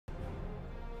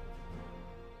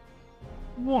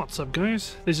What's up,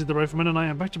 guys? This is the Rifleman, and I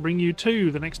am back to bring you to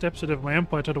the next episode of my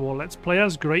Empire Total War Let's Play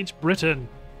as Great Britain.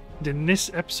 And in this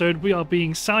episode, we are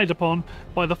being sallied upon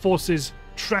by the forces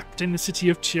trapped in the city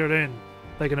of Turin.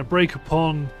 They're going to break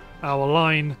upon our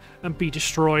line and be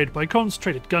destroyed by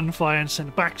concentrated gunfire and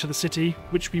sent back to the city,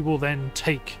 which we will then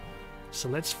take. So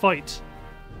let's fight.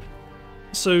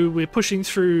 So we're pushing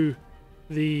through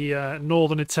the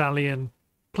northern Italian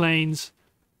plains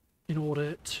in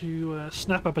order to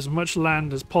snap up as much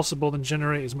land as possible and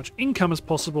generate as much income as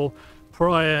possible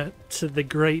prior to the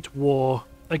Great War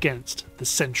against the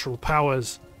Central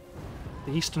Powers.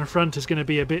 The Eastern Front is going to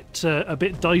be a bit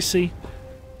dicey,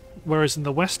 whereas in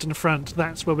the Western Front,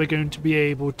 that's where we're going to be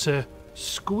able to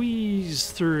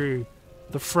squeeze through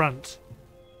the front.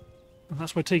 And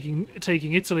that's why taking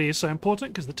Italy is so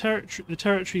important, because the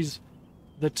territories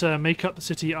that make up the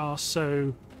city are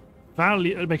so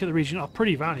make up the region are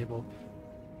pretty valuable.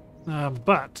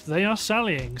 But they are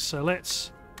sallying, so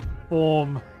let's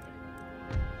form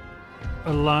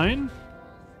a line.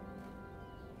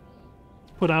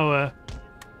 Put our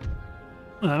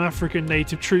African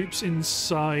native troops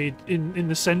inside in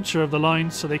the center of the line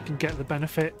so they can get the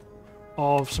benefit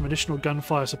of some additional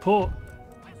gunfire support.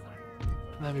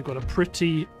 And then we've got a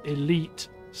pretty elite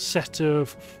set of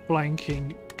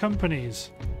flanking companies.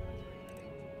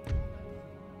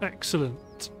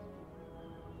 Excellent.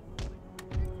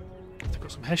 They've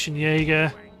got some Hessian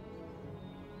Jaeger.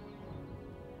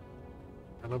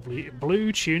 Lovely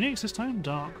blue tunics this time,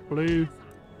 dark blue.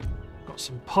 Got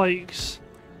some pikes.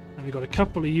 And we've got a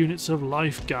couple of units of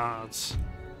life guards.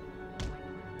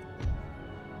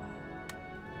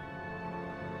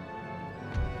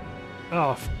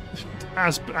 Oh,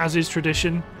 as is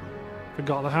tradition,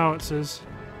 forgot the howitzers.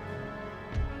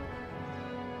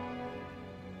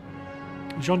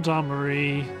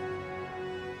 Gendarmerie,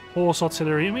 horse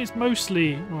artillery. I mean, it's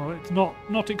mostly, well, it's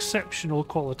not exceptional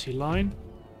quality line.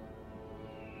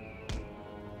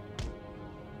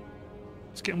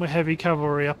 Let's get my heavy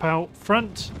cavalry up out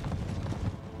front.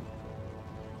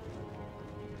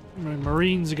 My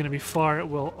Marines are going to be fire at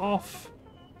will off.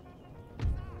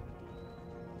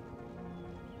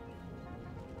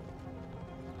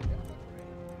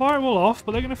 Fire at will off,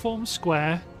 but they're going to form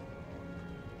square.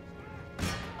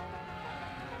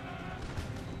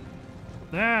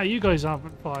 Ah, you guys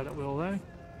haven't fired at will though.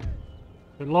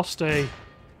 We lost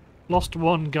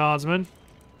one guardsman.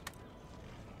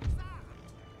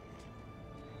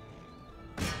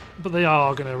 But they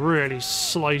are gonna really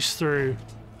slice through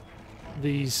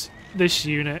this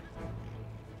unit.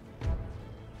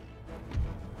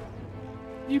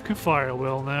 You can fire at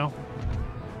will now.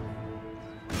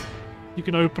 You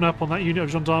can open up on that unit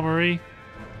of gendarmerie.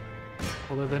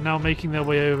 Although they're now making their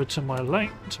way over to my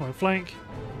flank.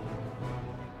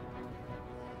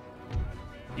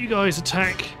 You guys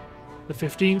attack the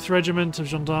 15th Regiment of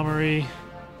Gendarmerie.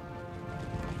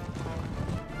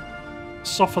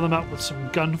 Soften them up with some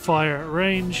gunfire at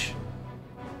range.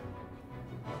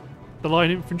 The line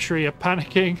infantry are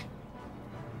panicking.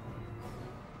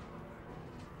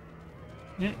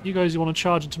 Yeah, you guys want to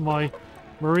charge into my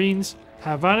Marines?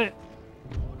 Have at it.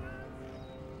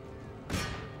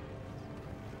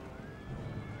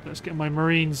 Let's get my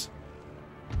Marines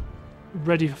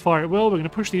ready for fire at will. We're going to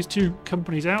push these two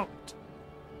companies out.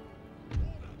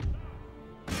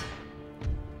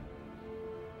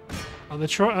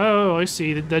 Oh, I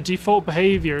see. Their default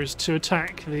behavior is to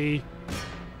attack the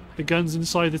guns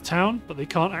inside the town, but they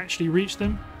can't actually reach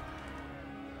them.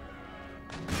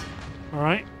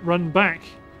 Alright, run back.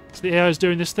 So the AI is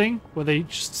doing this thing where they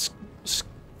just,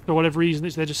 for whatever reason,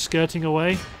 they're just skirting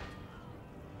away.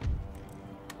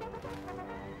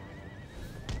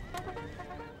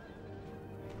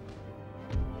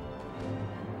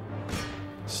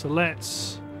 So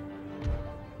let's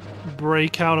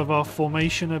break out of our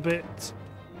formation a bit.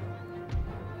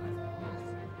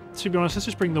 To be honest, let's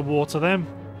just bring the war to them.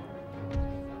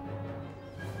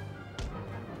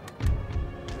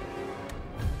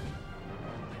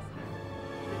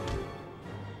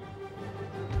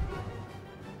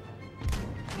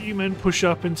 You men push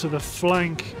up into the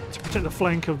flank to protect the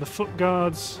flank of the foot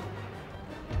guards.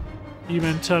 You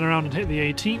men turn around and hit the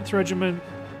 18th Regiment.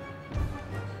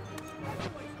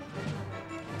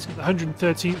 Let's get the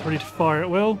 113th ready to fire at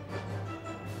will.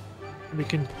 And we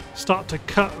can start to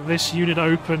cut this unit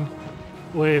open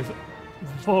with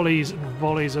volleys and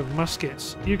volleys of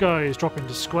muskets. You guys drop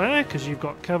into square because you've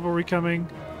got cavalry coming.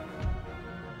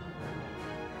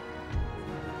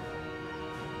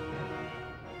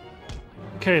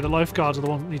 Okay, the lifeguards are the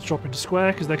ones that need to drop into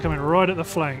square because they're coming right at the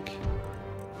flank.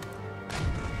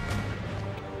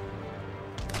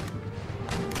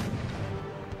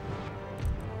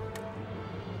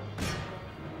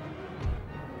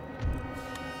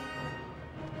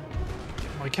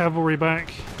 my cavalry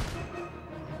back.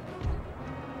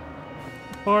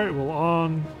 Fire it all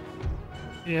on.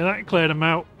 Yeah, that cleared them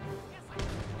out.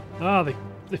 Ah, they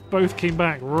both came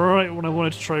back right when I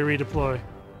wanted to try redeploy.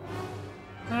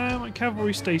 My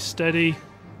cavalry stays steady.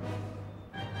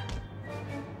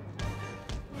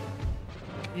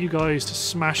 Get you guys to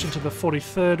smash into the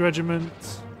 43rd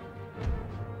Regiment.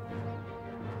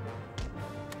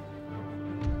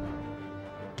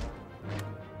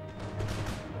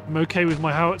 I'm okay with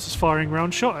my howitzers firing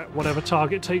round shot at whatever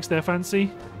target takes their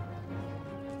fancy.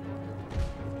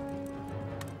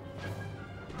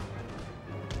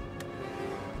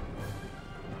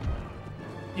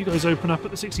 You guys open up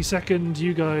at the 62nd,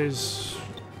 you guys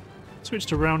switch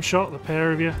to round shot, the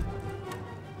pair of you.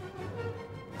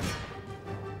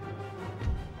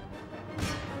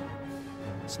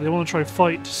 So they want to try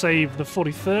fight to save the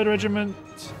 43rd Regiment.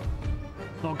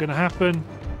 Not going to happen.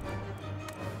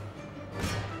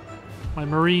 My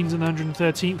Marines in the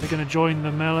 113th are going to join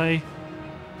the melee.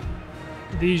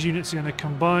 These units are going to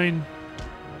combine.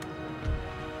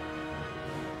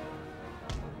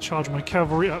 Charge my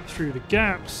cavalry up through the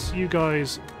gaps. You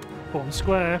guys form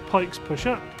square. Pikes push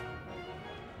up.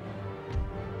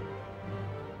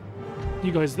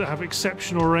 You guys that have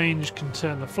exceptional range can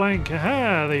turn the flank.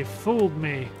 Aha! They fooled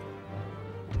me.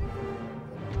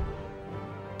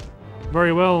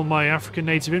 Very well, my African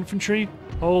native infantry.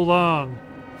 Hold on.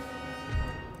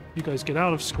 You guys get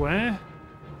out of square.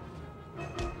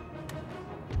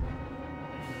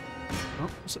 Oh,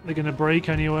 so they're going to break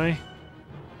anyway.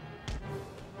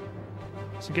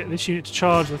 So get this unit to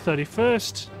charge the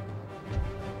 31st.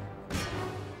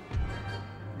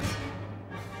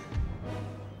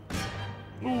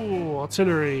 Ooh,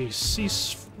 artillery.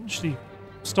 Cease. Actually,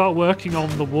 start working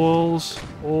on the walls,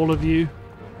 all of you.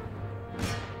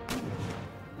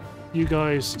 You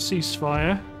guys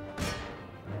ceasefire.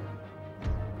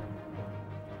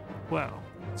 Well,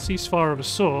 ceasefire of a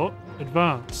sort.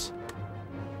 Advance.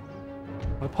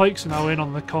 My pikes are now in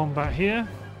on the combat here.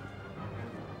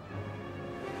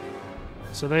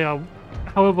 So they are,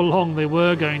 however long they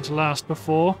were going to last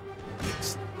before,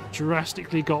 it's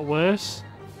drastically got worse.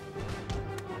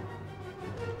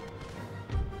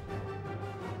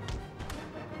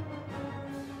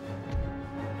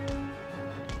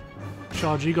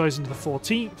 Charge you guys into the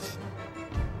 14th.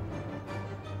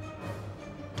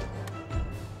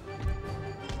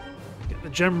 Get the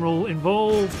general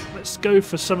involved. Let's go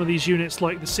for some of these units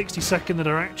like the 62nd that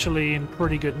are actually in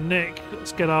pretty good nick.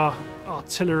 Let's get our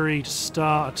artillery to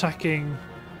start attacking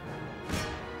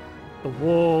the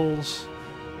walls.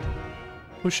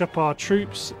 Push up our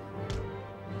troops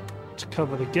to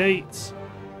cover the gates.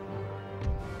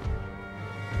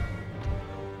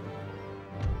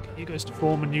 Get you guys to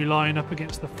form a new line up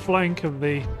against the flank of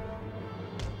the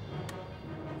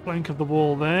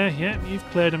wall there. Yeah, you've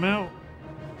cleared them out.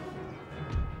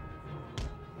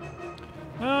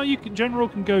 General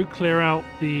can go clear out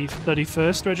the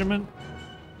 31st Regiment.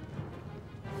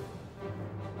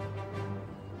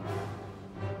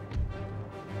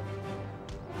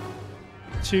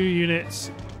 Two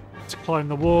units to climb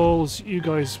the walls. You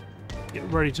guys get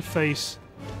ready to face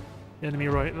the enemy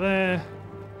right there.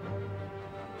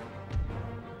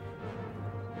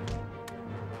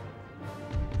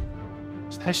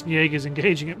 Hessian Jaegers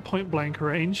engaging at point blank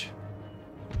range.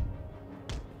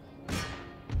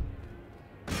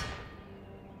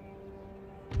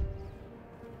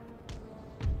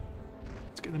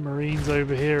 Let's get the Marines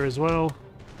over here as well.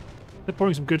 They're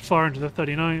pouring some good fire into the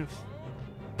 39th.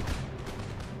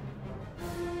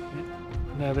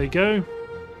 There they go.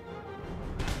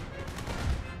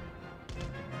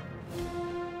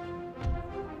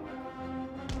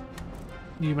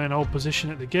 New men hold position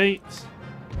at the gate.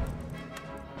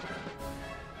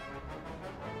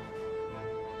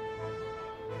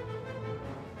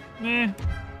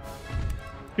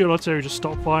 Field artillery just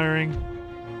stop firing.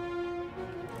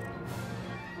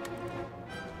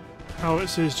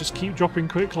 Howitzers just keep dropping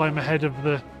quickly. I'm ahead of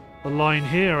the line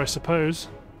here, I suppose.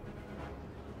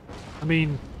 I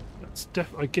mean,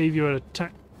 I gave you an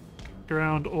attack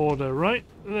ground order right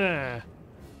there.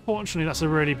 Fortunately, that's a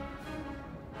really...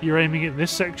 You're aiming at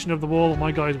this section of the wall,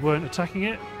 my guys weren't attacking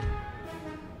it.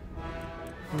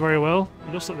 Very well.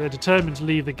 It looks like they're determined to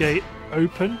leave the gate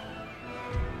open.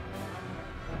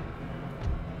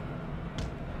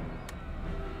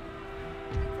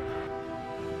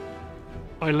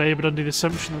 I laboured under the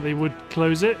assumption that they would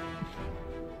close it.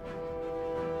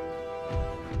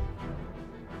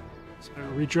 So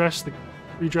redress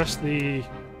the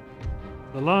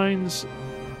lines.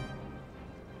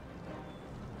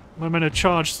 My men are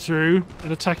charged through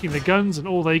and attacking the guns, and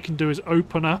all they can do is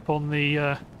open up on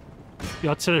the the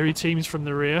artillery teams from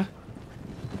the rear.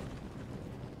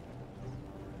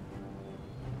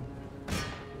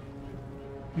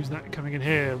 Who's that coming in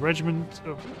here? Regiment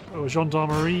of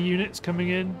gendarmerie units coming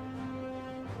in.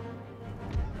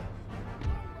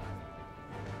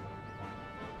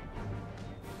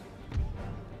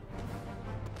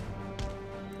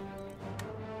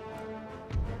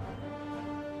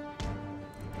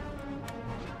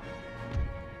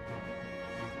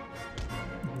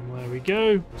 There we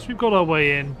go. So we've got our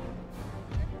way in.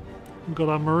 We've got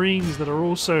our Marines that are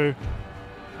also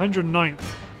 109th.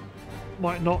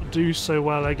 Might not do so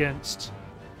well against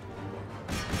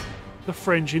the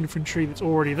French infantry that's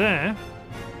already there.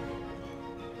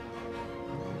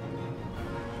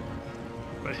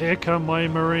 But here come my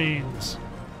Marines.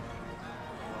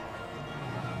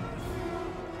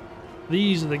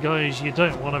 These are the guys you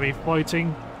don't want to be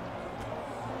fighting.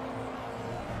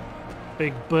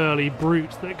 Big burly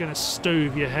brutes that are going to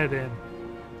stove your head in.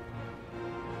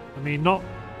 I mean, not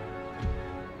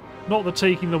that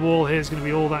taking the wall here is going to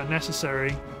be all that necessary,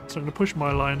 so I'm going to push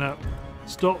my line up,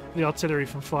 stop the artillery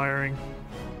from firing.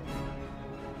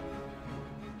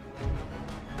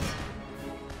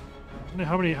 I don't know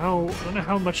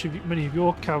how many of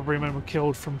your cavalrymen were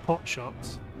killed from pot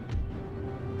shots.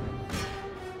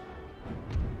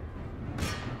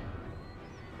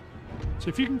 So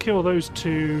if you can kill those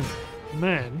 2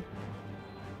 men,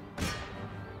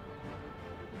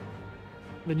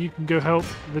 then you can go help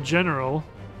the general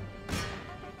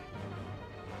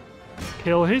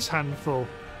kill his handful.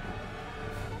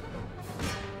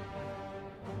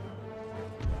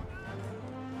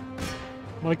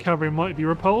 My cavalry might be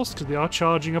repulsed because they are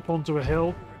charging up onto a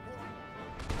hill.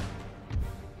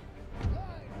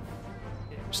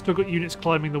 Still got units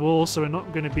climbing the wall, so we're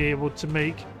not going to be able to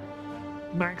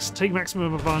take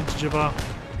maximum advantage of our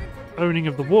owning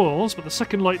of the walls. But the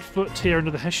second light foot here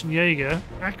under the Hessian Jaeger,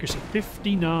 accuracy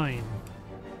 59.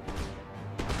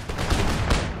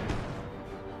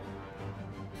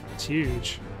 It's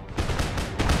huge.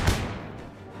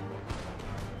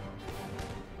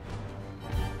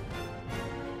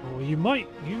 Oh, you might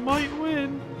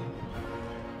win.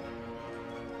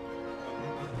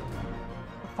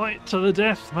 Fight to the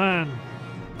death, man.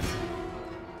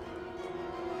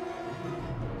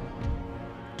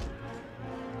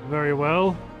 Very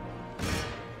well.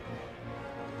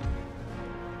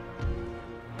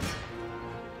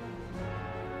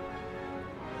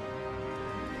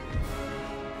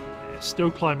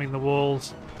 Still climbing the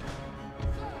walls.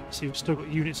 See, we've still got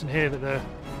units in here that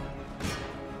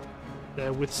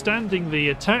they're withstanding the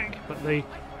attack, but they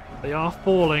are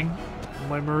falling. And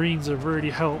my Marines have really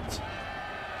helped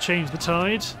change the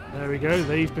tide. There we go.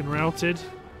 They've been routed.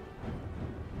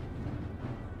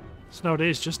 So now it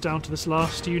is just down to this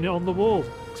last unit on the wall,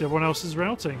 because everyone else is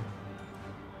routing.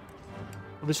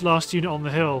 Or this last unit on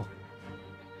the hill.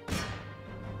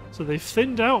 So they've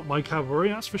thinned out my cavalry,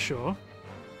 that's for sure.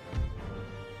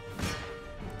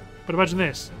 But imagine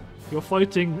this: you're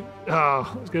fighting. I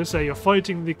was going to say you're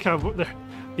fighting the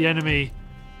enemy,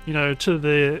 you know, to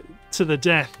the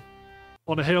death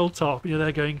on a hilltop. You're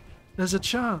there going, "There's a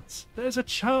chance. There's a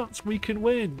chance we can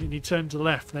win." And you turn to the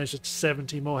left, and there's just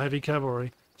 70 more heavy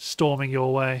cavalry storming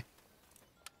your way.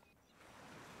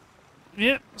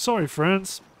 Yep, sorry,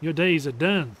 France. Your days are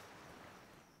done.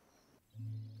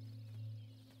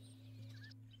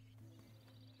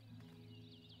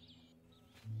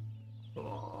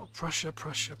 Prussia,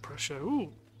 Prussia, Prussia.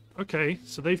 Ooh, okay.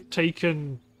 So they've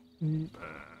taken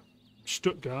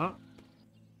Stuttgart.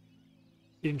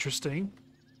 Interesting.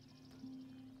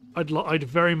 I'd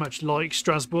very much like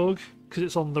Strasbourg because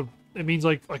it's on the. It means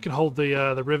I can hold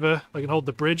the river. I can hold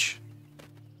the bridge.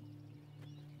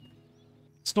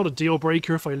 It's not a deal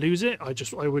breaker if I lose it. I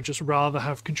would just rather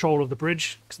have control of the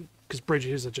bridge because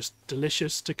bridges are just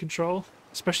delicious to control,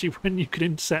 especially when you can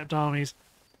intercept armies.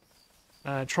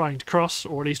 Trying to cross,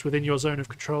 or at least within your zone of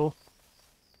control.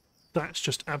 That's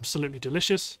just absolutely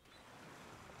delicious.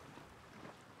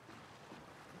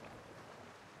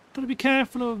 Gotta be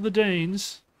careful of the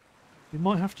Danes. We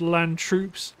might have to land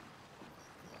troops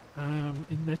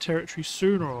in their territory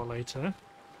sooner or later.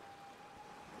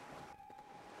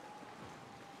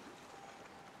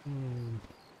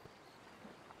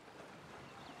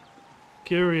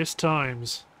 Curious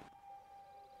times.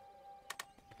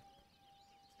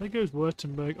 There goes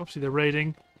Württemberg. Obviously, they're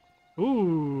raiding.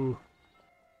 Ooh.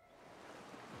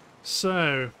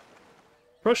 So,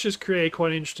 Prussia's created quite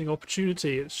an interesting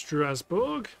opportunity at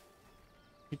Strasbourg,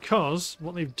 because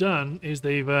what they've done is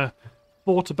they've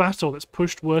fought a battle that's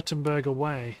pushed Württemberg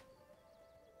away.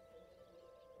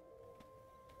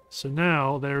 So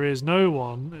now there is no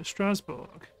one at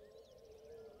Strasbourg.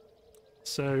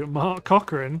 So Mark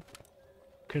Cochrane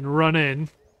can run in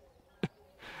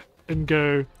and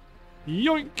go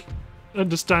yoink.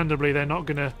 Understandably, they're not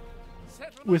going to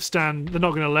withstand. They're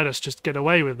not going to let us just get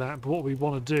away with that. But what we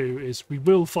want to do is we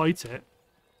will fight it.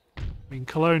 I mean,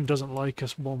 Cologne doesn't like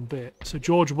us one bit. So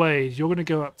George Wade, you're going to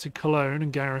go up to Cologne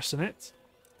and garrison it.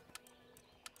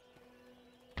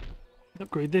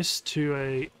 Upgrade this to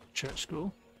a church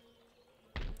school.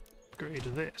 Upgrade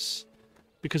this.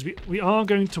 Because we are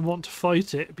going to want to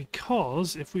fight it,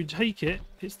 because if we take it,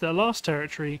 it's their last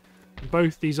territory, and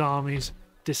both these armies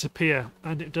disappear.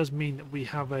 And it does mean that we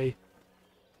have a...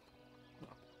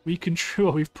 We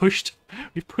control... We've pushed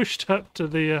up to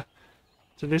the...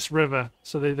 to this river.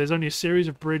 So there's only a series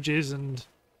of bridges and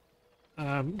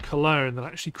Cologne that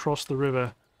actually cross the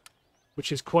river,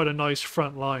 which is quite a nice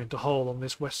front line to hold on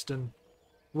this western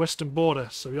border.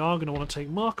 So we are going to want to take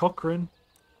Mark Cochrane,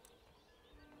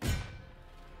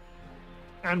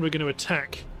 and we're going to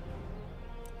attack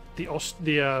the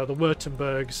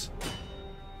Württembergs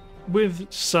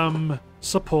with some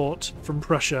support from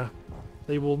Prussia.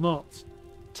 They will not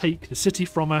take the city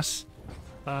from us,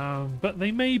 but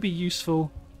they may be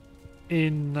useful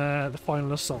in the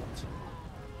final assault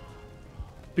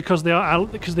because they are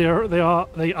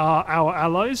our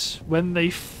allies. When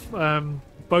they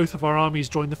both of our armies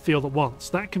join the field at once,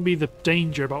 that can be the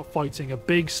danger about fighting a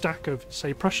big stack of,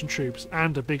 say, Prussian troops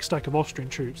and a big stack of Austrian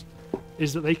troops,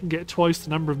 is that they can get twice the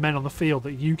number of men on the field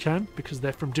that you can, because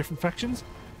they're from different factions.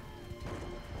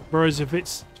 Whereas if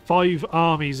it's 5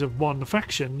 armies of one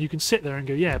faction, you can sit there and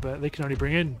go, yeah, but they can only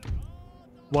bring in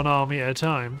 1 army at a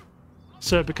time.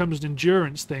 So it becomes an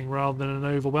endurance thing rather than an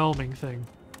overwhelming thing.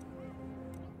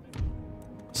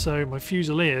 So my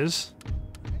Fusiliers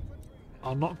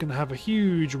are not going to have a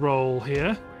huge role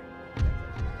here.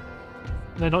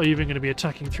 They're not even going to be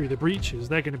attacking through the breaches.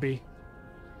 They're going to be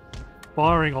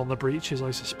firing on the breaches,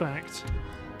 I suspect.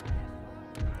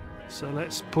 So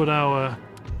let's put our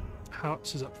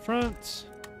howitzers up front.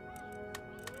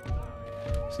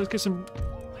 So let's get some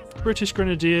British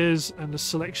Grenadiers and a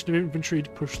selection of infantry to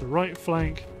push the right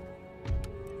flank.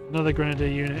 Another Grenadier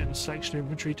unit and a selection of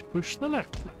infantry to push the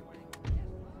left flank.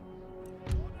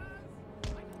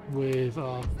 With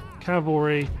our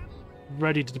cavalry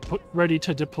ready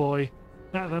to deploy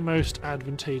at the most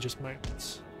advantageous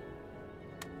moments.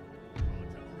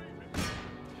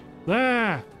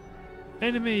 There!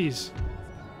 Enemies!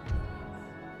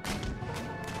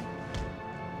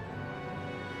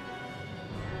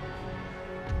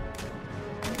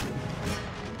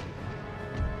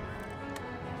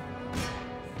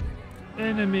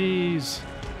 Enemies!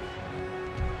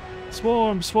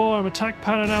 Swarm! Swarm! Attack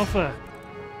Pan and Alpha!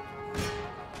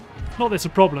 Not that it's a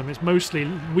problem, it's mostly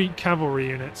weak cavalry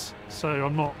units, so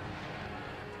I'm not...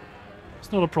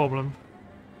 It's not a problem.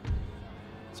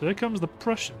 So here comes the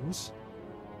Prussians.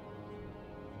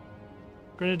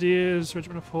 Grenadiers,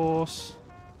 Regiment of Horse.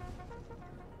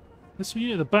 This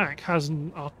unit at the back has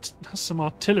some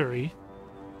artillery.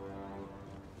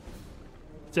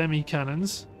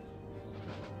 Demi-cannons.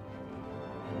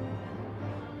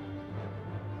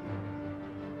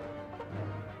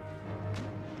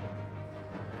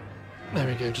 There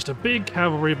we go, just a big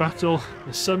cavalry battle.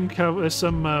 There's some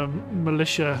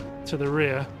militia to the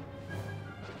rear.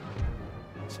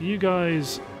 So you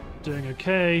guys doing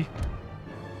okay.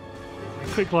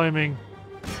 Quick climbing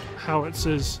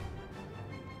howitzers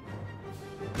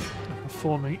are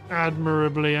performing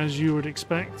admirably, as you would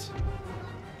expect.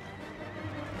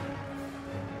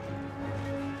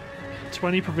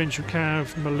 20 provincial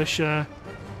cav militia.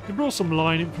 They brought some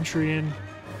line infantry in.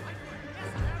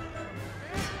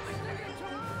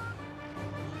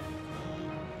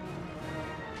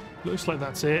 Looks like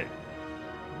that's it.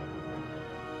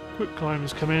 Quick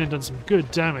climbers come in and done some good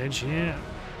damage, yeah.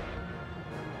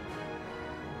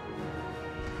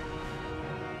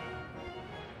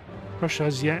 Prussia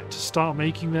has yet to start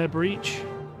making their breach.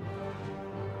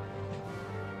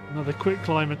 Another quick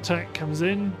climb attack comes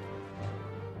in.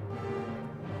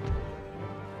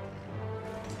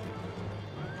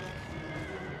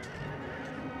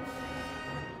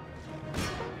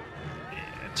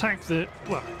 Yeah, attack the...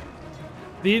 well...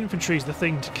 The infantry's the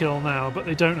thing to kill now, but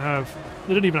they don't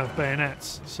even have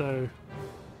bayonets, so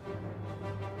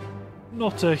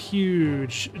not a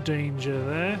huge danger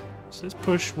there. So let's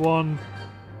push one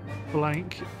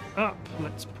flank up.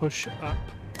 Let's push up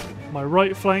my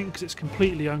right flank because it's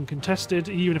completely uncontested.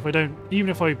 Even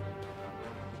if I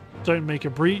don't make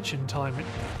a breach in time, it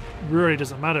really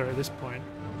doesn't matter at this point.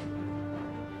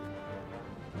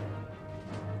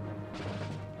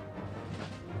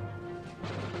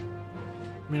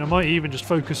 I mean, I might even just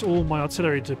focus all my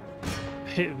artillery to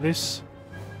hit this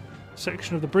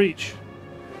section of the breach.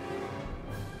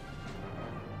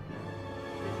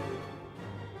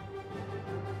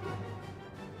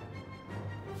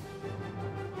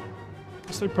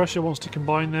 So Prussia wants to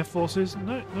combine their forces.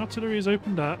 No, the artillery is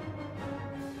opened up.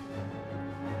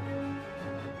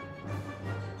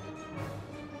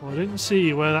 Well, I didn't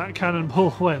see where that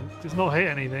cannonball went. It's not hit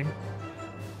anything.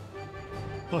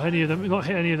 Not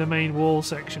hit any of the main wall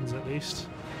sections, at least.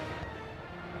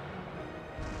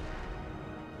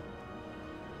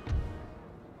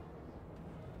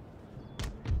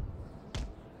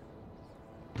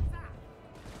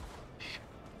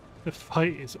 The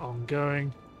fight is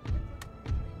ongoing.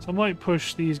 So I might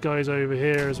push these guys over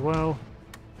here as well.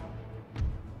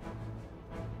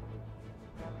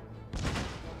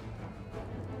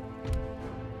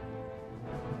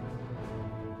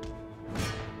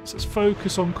 So let's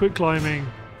focus on quick climbing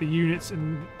the units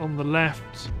on the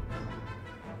left.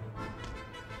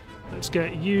 Let's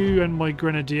get you and my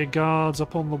grenadier guards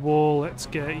up on the wall. Let's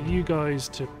get you guys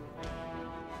to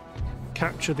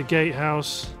capture the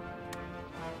gatehouse.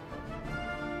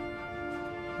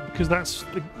 Because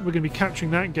we're going to be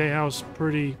capturing that gatehouse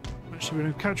pretty... Actually, we're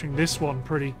going to be capturing this one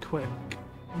pretty quick.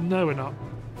 No, we're not.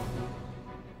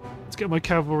 Let's get my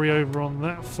cavalry over on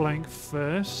that flank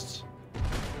first.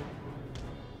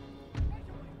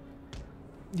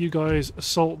 You guys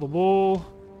assault the wall.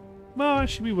 Well,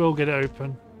 actually, we will get it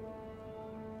open.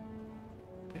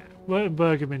 Yeah,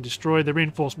 Wurtemberg have been destroyed. The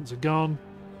reinforcements are gone.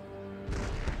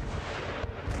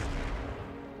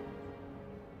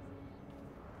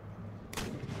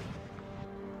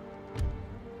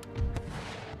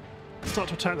 Start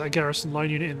to attack that garrison line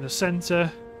unit in the centre.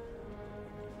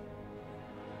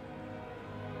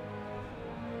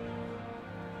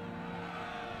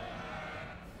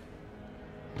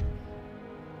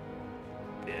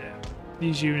 Yeah,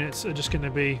 these units are just going to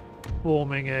be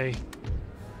forming a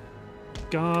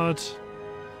guard.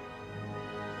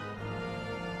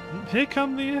 Here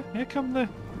come the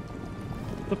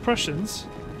Prussians.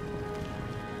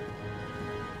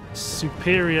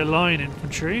 Superior line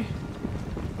infantry.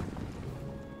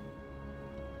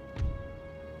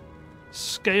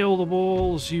 Scale the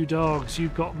walls, you dogs.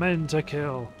 You've got men to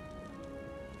kill.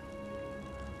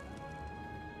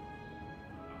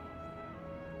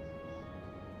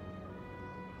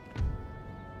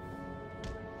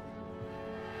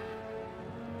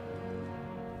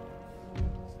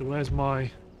 So where's my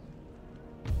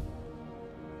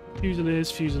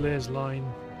Fusiliers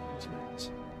line?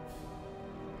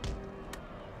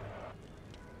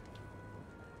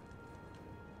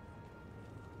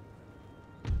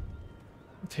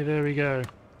 Okay, there we go.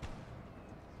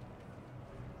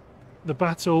 The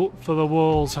battle for the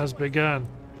walls has begun,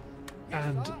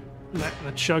 and let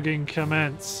the chugging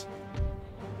commence.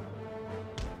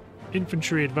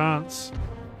 Infantry advance,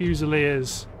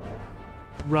 Fusiliers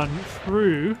run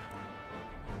through.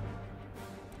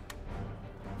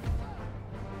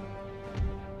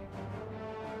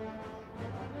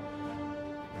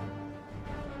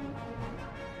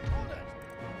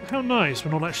 How nice,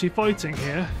 we're not actually fighting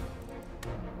here.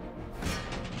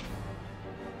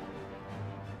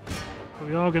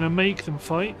 We are going to make them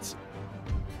fight.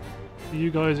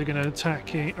 You guys are going to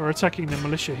attacking the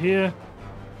militia here.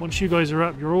 Once you guys are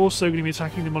up, you're also going to be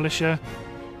attacking the militia.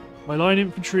 My line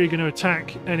infantry are going to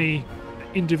attack any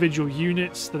individual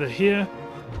units that are here.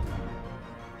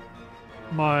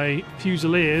 My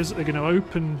Fusiliers are going to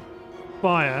open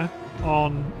fire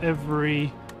on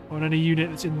any unit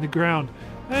that's in the ground.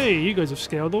 Hey, you guys have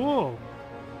scaled the wall.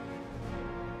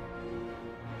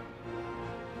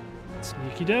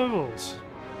 Sneaky devils.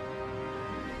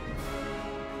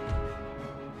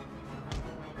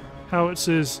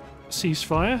 Howitzers,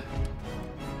 ceasefire.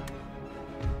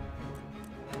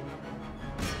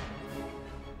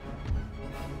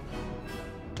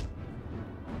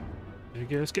 There we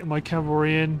go, let's get my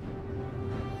cavalry in.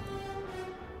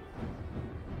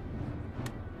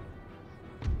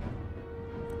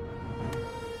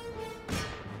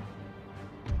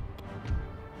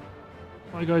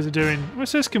 My guys are doing... Well, it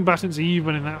says combatants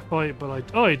even in that fight, but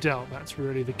I doubt that's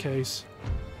really the case.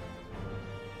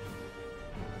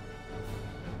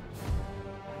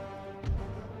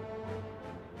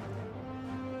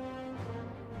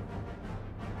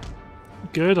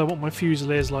 Good, I want my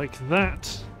Fusiliers like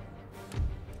that.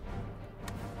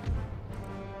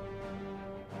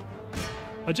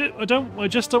 I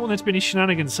just don't want there to be any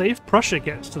shenanigans. Say if Prussia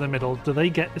gets to the middle, do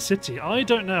they get the city? I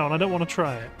don't know, and I don't want to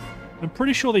try it. I'm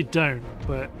pretty sure they don't,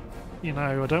 but, you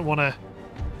know, I don't want to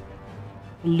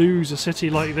lose a city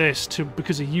like this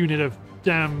because a unit of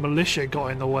damn militia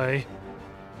got in the way.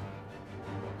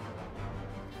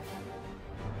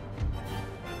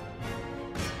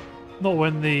 Not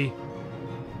when the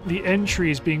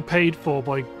entry is being paid for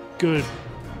by good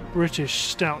British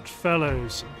stout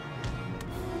fellows.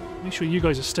 Make sure you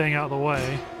guys are staying out of the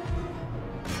way.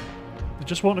 I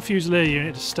just want a Fusilier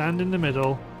unit to stand in the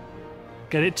middle,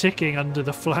 get it ticking under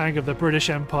the flag of the British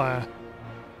Empire.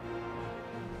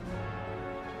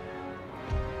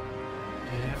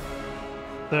 Yeah.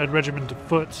 3rd Regiment of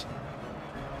Foot.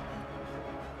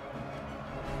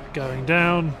 Going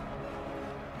down.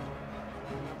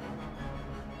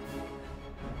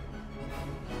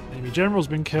 Enemy general's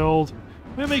been killed.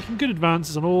 We're making good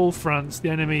advances on all fronts. The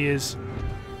enemy is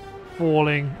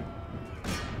falling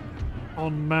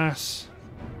en masse.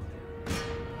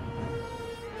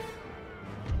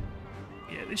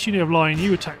 Yeah, this unit of line,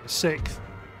 you attack the 6th.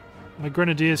 My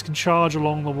grenadiers can charge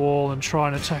along the wall and try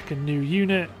and attack a new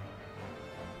unit.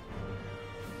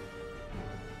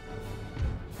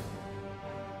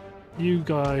 You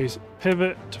guys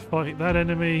pivot to fight that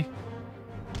enemy.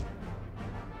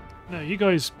 No, you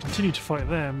guys continue to fight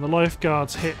them. The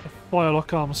lifeguards hit the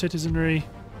firelock armed citizenry.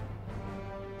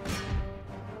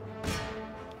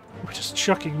 We're just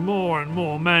chucking more and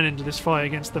more men into this fight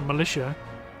against the militia.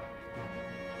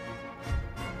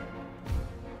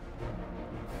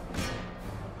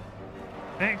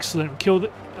 Excellent. Killed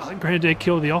the Grenadier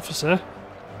killed the officer.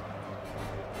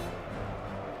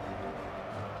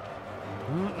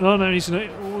 Oh no, he's gonna,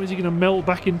 or is he gonna melt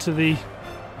back into the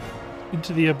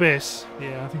abyss?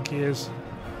 Yeah, I think he is.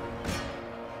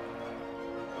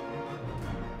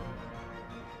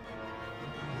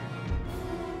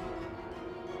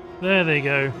 There they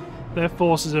go. Their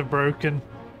forces have broken.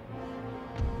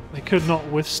 They could not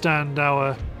withstand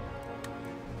our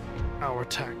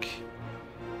attack.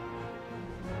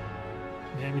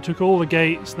 Yeah, we took all the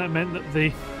gates, and that meant that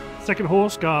the 2nd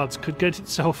Horse Guards could get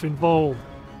itself involved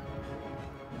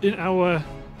in our...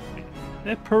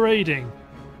 They're parading.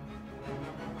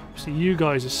 So you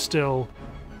guys are still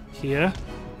here.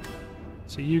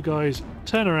 So you guys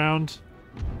turn around.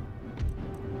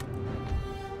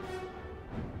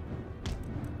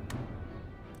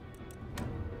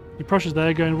 The Prussia's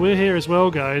there going, we're here as well,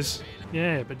 guys.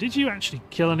 Yeah, but did you actually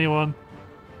kill anyone?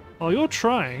 Oh, you're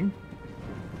trying.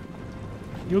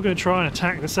 You're going to try and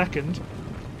attack the 2nd.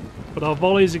 But our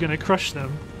volleys are going to crush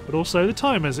them. But also the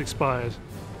time has expired.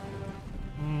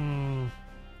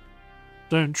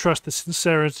 Don't trust the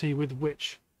sincerity with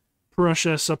which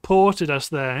Prussia supported us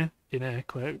there, in air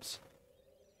quotes.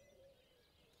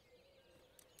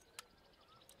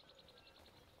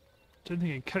 Don't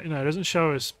think it... No, it doesn't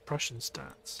show us Prussian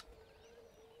stats.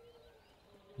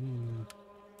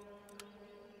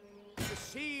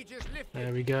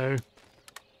 There we go.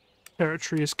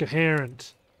 Territory is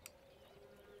coherent.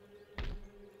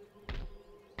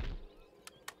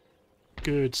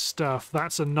 Good stuff.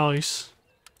 That's a nice,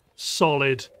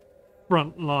 solid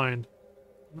front line.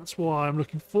 That's why I'm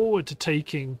looking forward to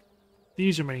taking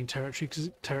these remaining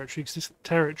territories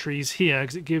here,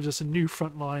 because it gives us a new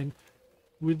front line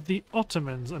with the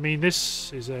Ottomans. I mean,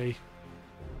 this is a...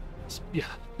 Yeah,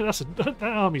 that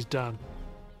army's done.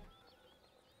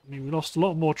 I mean, we lost a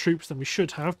lot more troops than we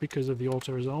should have because of the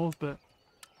auto-resolve, but...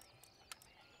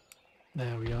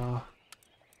 There we are.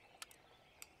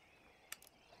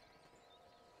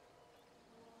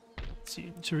 So you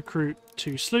need to recruit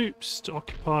 2 sloops to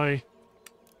occupy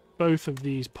both of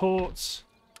these ports.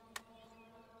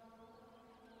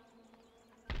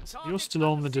 You're still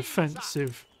on the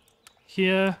defensive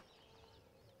here.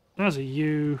 As are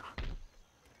you.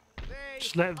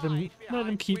 Just let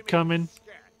them keep coming.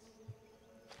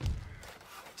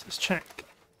 So let's check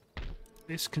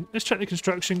this. Let's check the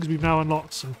construction, because we've now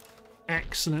unlocked some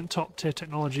excellent top tier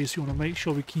technology. So we want to make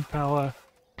sure we keep our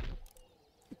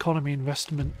economy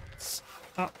investments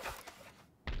up,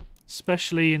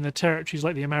 especially in the territories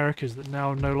like the Americas that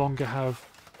now no longer have,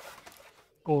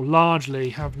 or largely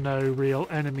have, no real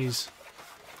enemies.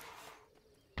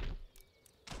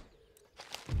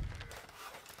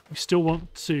 We still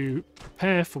want to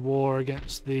prepare for war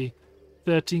against the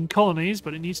 13 colonies,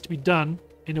 but it needs to be done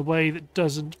in a way that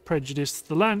doesn't prejudice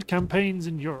the land campaigns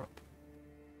in Europe.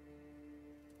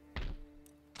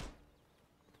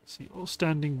 See, all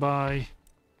standing by.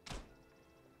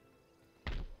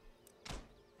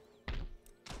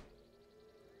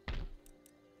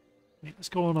 Let's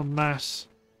go on en masse.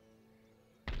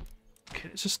 Okay,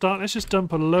 let's just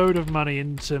dump a load of money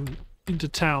into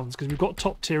towns, because we've got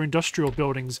top tier industrial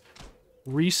buildings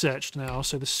researched now,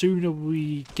 so the sooner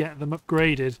we get them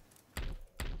upgraded,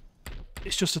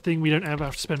 it's just a thing we don't ever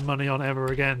have to spend money on ever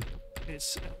again.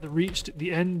 It's reached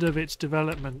the end of its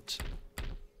development.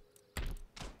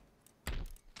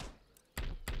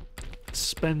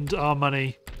 Spend our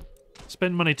money. Let's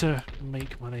spend money to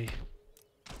make money.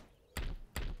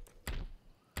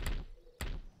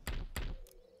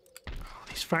 Oh,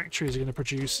 these factories are going to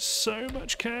produce so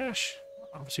much cash.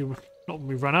 Obviously, not when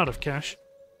we've run out of cash.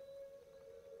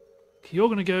 You're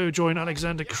going to go join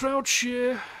Alexander Crouch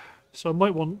here. So I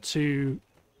might want to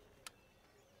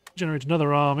generate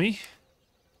another army.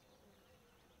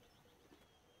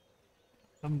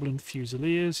 Cumberland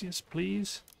Fusiliers, yes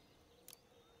please.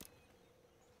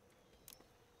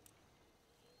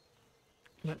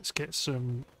 Let's get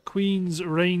some Queen's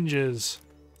Rangers.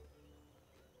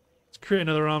 Let's create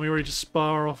another army ready to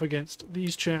spar off against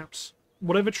these chaps.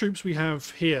 Whatever troops we have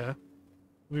here,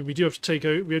 I mean, we do have to take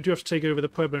over the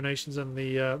Pueblo nations and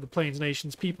the Plains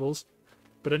nations peoples.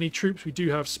 But any troops we do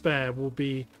have spare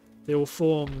they will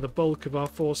form the bulk of our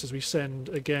forces we send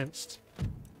against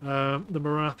the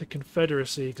Maratha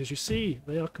Confederacy, because you see,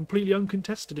 they are completely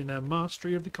uncontested in their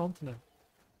mastery of the continent.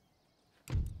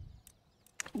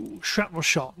 Ooh, shrapnel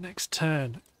shot next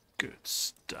turn. Good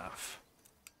stuff.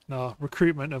 Now,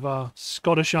 recruitment of our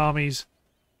Scottish armies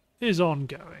is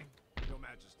ongoing. Your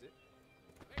Majesty.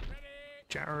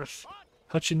 Jareth,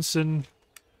 Hutchinson.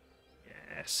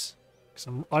 Yes.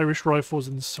 Some Irish rifles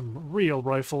and some real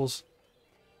rifles.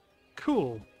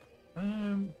 Cool.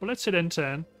 But let's hit end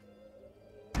turn.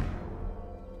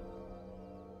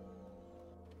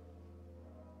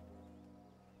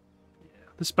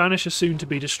 The Spanish are soon to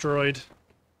be destroyed.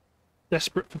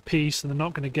 Desperate for peace, and they're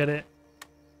not going to get it.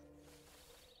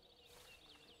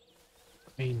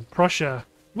 I mean, Prussia...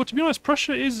 Well, to be honest,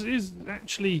 Prussia is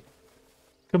actually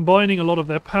combining a lot of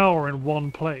their power in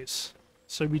one place.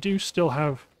 So we do still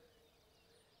have...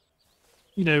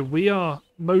 You know, we are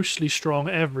mostly strong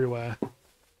everywhere.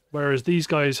 Whereas these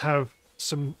guys have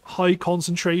some high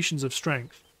concentrations of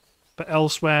strength. But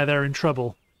elsewhere they're in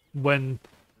trouble when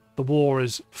the war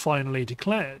is finally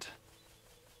declared.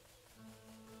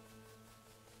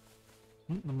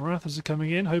 The Marathas are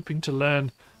coming in, hoping to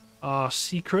learn our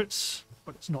secrets,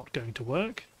 but it's not going to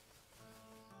work.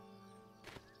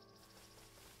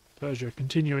 Persia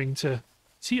continuing to...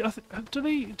 See,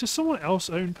 does someone else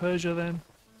own Persia then?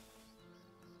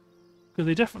 Because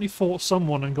they definitely fought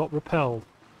someone and got repelled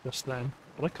just then,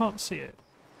 but I can't see it.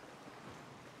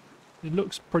 It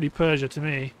looks pretty Persia to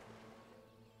me.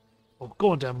 Oh, go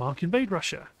on, Denmark, invade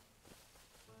Russia.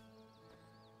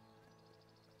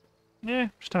 Yeah,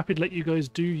 just happy to let you guys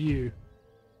do you.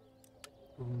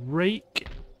 Rake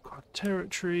our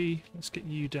territory. Let's get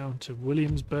you down to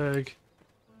Williamsburg.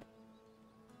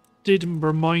 Did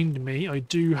remind me, I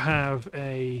do have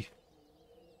a...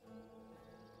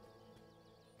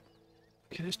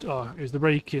 Okay, it was the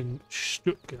rake in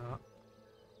Stuttgart.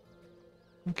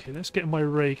 Okay, let's get my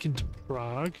rake into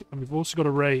Prague. And we've also got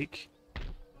a rake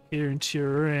here in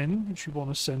Turin, which we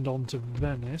want to send on to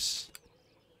Venice.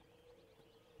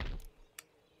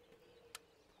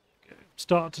 Okay,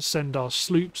 start to send our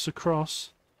sloops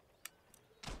across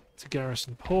to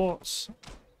garrison ports.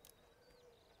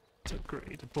 Let's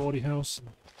upgrade a boarding house in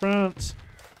France.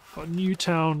 Got a new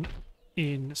town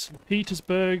in St.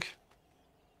 Petersburg.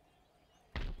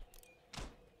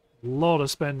 A lot of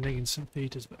spending in St.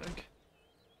 Petersburg.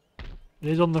 It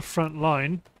is on the front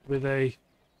line with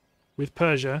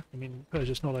Persia. I mean,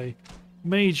 Persia's not a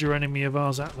major enemy of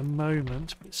ours at the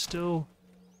moment, but it's still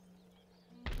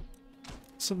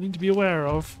something to be aware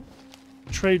of.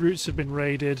 Trade routes have been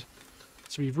raided.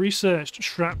 So we've researched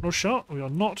shrapnel shot. We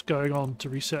are not going on to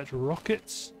research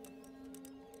rockets.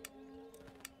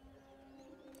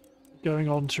 Going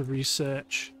on to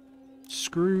research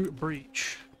screw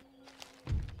breach.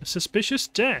 A suspicious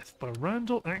death by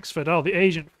Randall Axford. Oh, the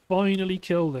agent finally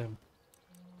killed him.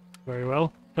 Very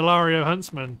well. Hilario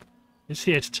Huntsman is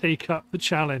here to take up the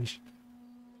challenge.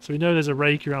 So we know there's a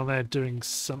rake around there doing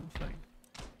something.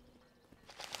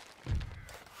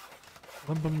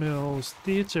 Lumber Mills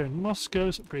Theatre in Moscow.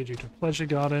 Let's upgrade you to Pleasure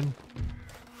Garden.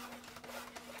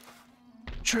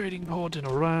 Trading port in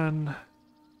Iran.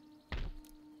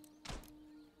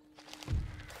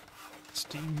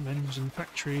 Steam engine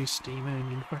factory,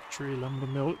 lumber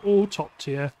mill, all top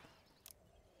tier.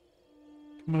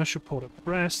 Commercial port at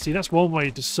Brest. See, that's one way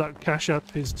to suck cash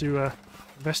up, is to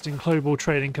invest in global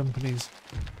trading companies.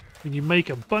 I mean, you make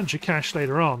a bunch of cash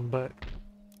later on, but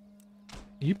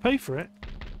you pay for it.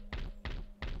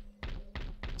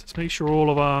 Let's make sure all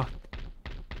of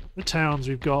the towns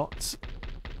we've got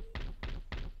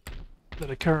that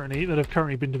have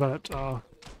currently been developed are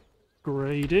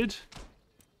graded.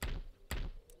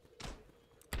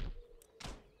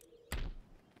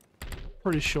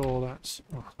 Pretty sure that's...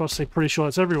 Well, I was about to say pretty sure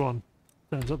that's everyone.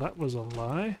 Turns out that was a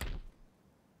lie.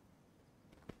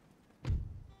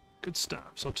 Good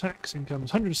stuff. So tax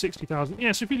income's 160,000.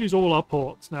 Yeah, so if we lose all our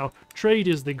ports. Now, trade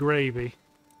is the gravy.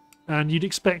 And you'd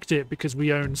expect it because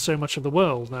we own so much of the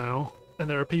world now. And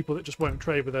there are people that just won't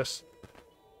trade with us.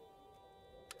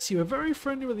 See, we're very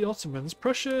friendly with the Ottomans.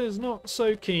 Prussia is not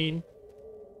so keen.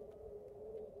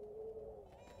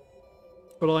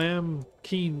 But I am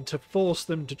keen to force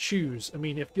them to choose. I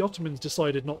mean, if the Ottomans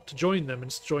decided not to join them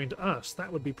and joined us,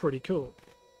 that would be pretty cool.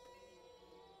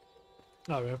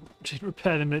 Oh,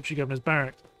 repair the military governor's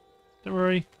barrack. Don't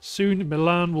worry. Soon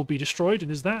Milan will be destroyed,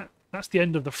 and that's the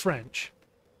end of the French.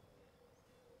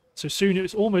 So soon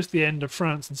it's almost the end of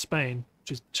France and Spain,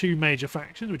 which is two major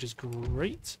factions, which is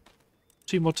great.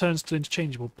 2 more turns to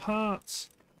interchangeable parts.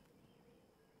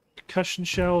 Concussion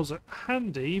shells are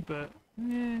handy, but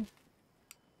eh.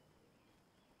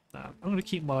 No, I'm going to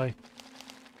keep my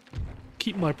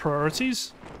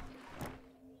priorities.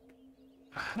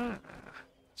 Aha.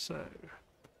 So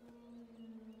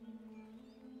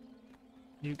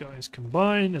you guys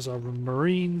combine as our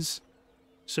Marines.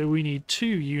 So we need 2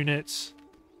 units.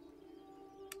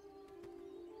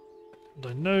 And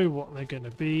I know what they're going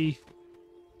to be.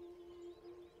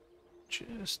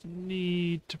 Just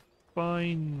need to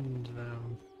find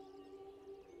them.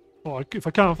 Oh, if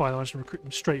I can't find them, I just recruit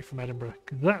them straight from Edinburgh.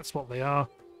 That's what they are.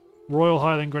 Royal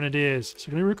Highland Grenadiers. So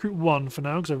I'm going to recruit 1 for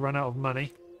now because I've run out of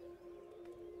money.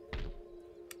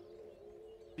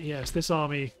 But yes, this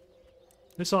army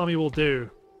will do.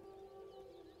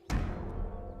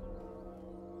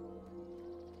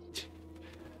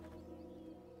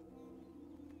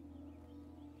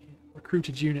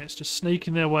 Recruited units just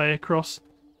snaking their way across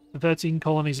the 13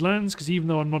 colonies' lands, because even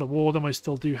though I'm not at war with them, I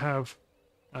still do have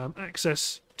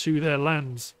access to their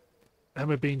lands. And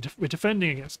we're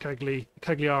defending against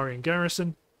Cagliari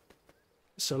garrison.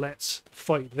 So let's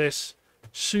fight this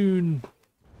soon.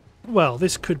 Well,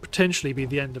 this could potentially be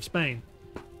the end of Spain.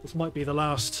 This might be the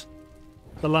last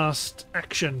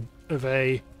action of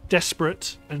a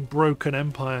desperate and broken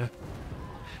empire.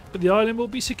 But the island will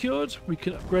be secured. We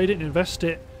can upgrade it and invest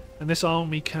it, and this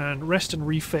army can rest and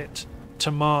refit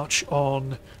to march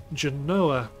on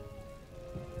Genoa.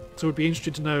 So it would be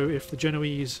interesting to know if the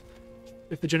Genoese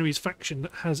faction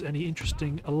has any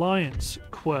interesting alliance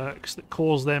quirks that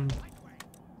cause them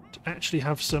to actually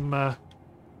have some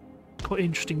quite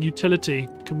interesting utility.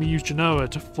 Can we use Genoa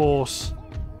to force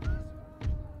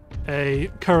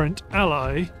a current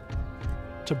ally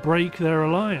to break their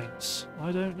alliance?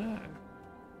 I don't know.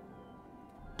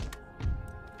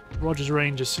 Roger's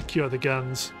Rangers secure the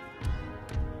guns.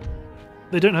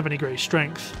 They don't have any great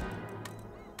strength.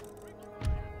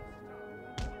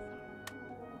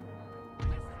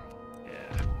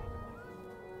 Yeah.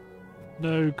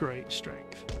 No great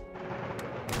strength.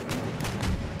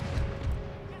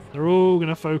 They're all going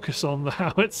to focus on the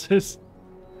howitzers.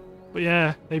 But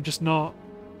yeah, they've just not...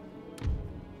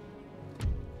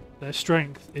 Their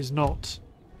strength is not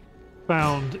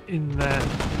found in their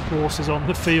forces on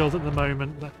the field at the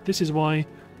moment. This is why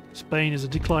Spain is a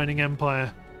declining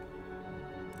empire.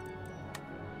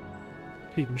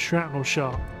 Keep them shrapnel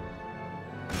sharp.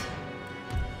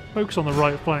 Focus on the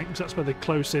right flank, because that's where the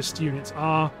closest units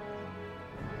are.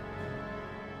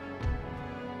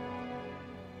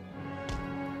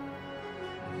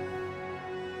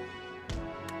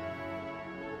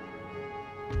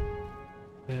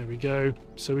 There we go.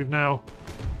 So we've now...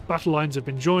 Battle lines have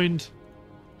been joined.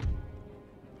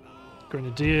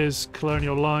 Grenadiers,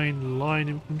 colonial line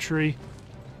infantry.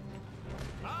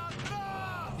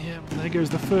 Yeah, there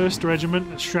goes the 1st regiment.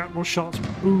 The shrapnel shots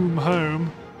boom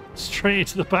home. Straight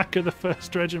into the back of the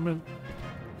 1st regiment.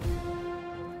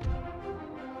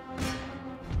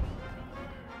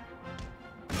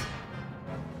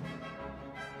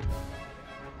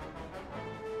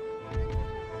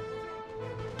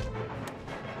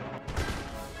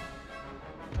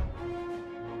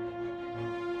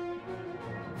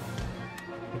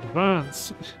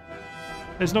 Advance.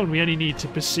 There's not going to be any need to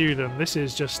pursue them. This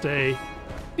is just a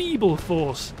feeble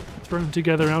force thrown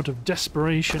together out of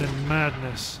desperation and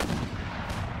madness.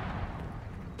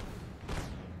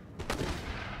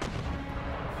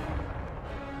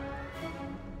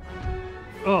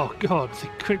 Oh god, the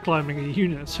quick climbing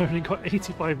unit's only got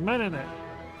 85 men in it.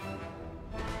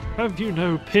 Have you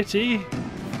no pity?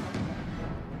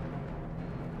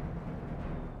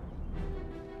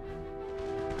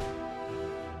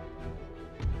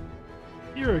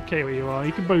 You're okay where you are.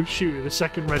 You can both shoot at the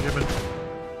 2nd regiment.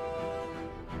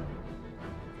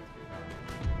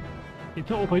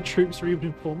 Not all my troops are even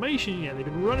in formation yet. They've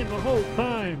been running the whole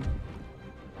time.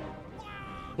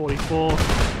 44.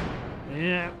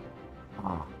 Yeah.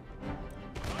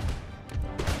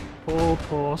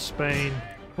 Poor Spain.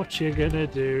 What you gonna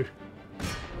do?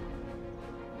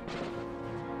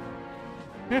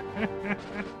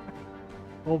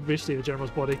 Obviously the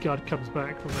General's bodyguard comes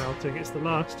back from melting. It's the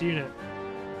last unit.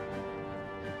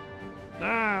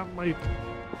 Ah, my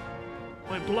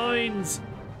blinds!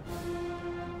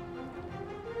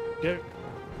 Go.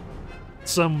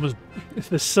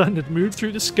 The sun had moved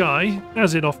through the sky,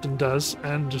 as it often does,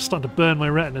 and just started to burn my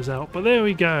retinas out. But there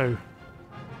we go.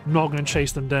 I'm not going to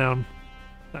chase them down.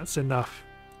 That's enough.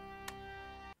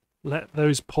 Let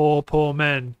those poor, poor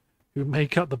men who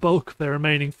make up the bulk of their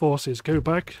remaining forces go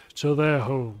back to their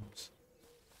homes.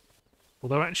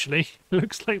 Although actually, it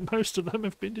looks like most of them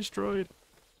have been destroyed.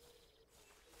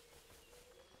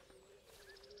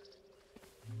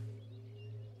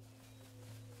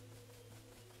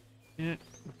 Yeah,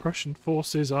 the Prussian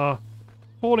forces are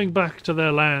falling back to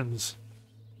their lands.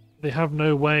 They have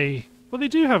no way... Well, they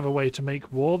do have a way to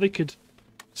make war. They could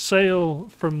sail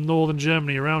from northern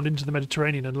Germany around into the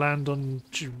Mediterranean and land on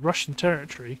Russian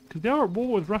territory, because they are at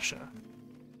war with Russia.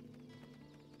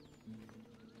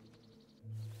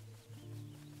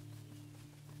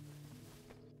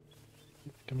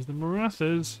 Here comes the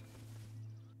Marathas.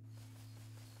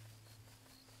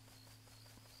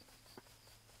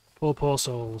 Poor, poor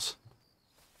souls.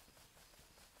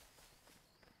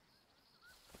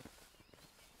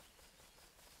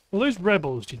 Well, those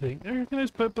rebels, do you think?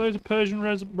 Those are Persian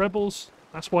rebels?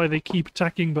 That's why they keep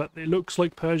attacking, but it looks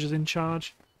like Persia's in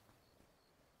charge.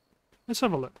 Let's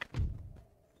have a look.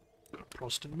 Got a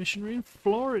Protestant missionary in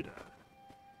Florida.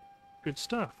 Good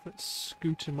stuff. Let's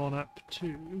scoot him on up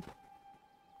too.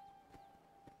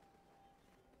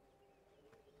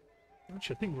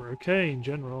 Actually, I think we're okay in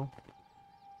general.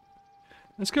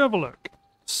 Let's go have a look.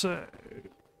 So,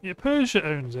 yeah, Persia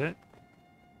owns it.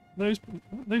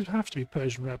 Those have to be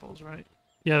Persian rebels, right?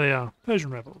 Yeah, they are.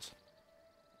 Persian rebels.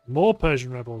 More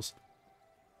Persian rebels.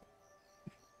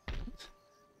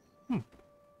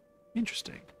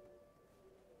 Interesting.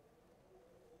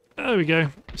 There we go.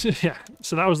 So, yeah,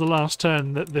 so that was the last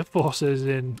turn that the forces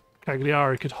in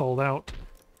Cagliari could hold out.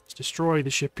 Let's destroy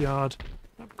the shipyard,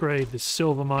 upgrade the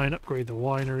silver mine, upgrade the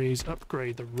wineries,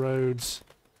 upgrade the roads.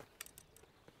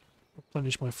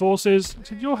 Replenish my forces.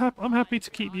 So I'm happy to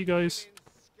keep you guys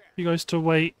to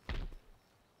wait,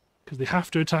 because they have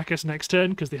to attack us next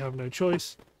turn because they have no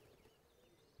choice.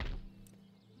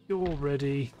 You're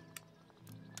ready,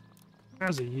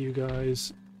 as are you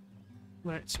guys.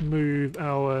 Let's move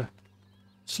our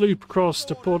sloop across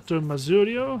to Porto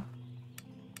Mazzurio.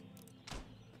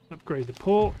 Upgrade the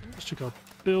port. Let's check our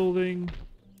building.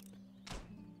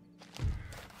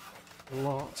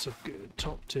 Lots of good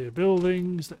top tier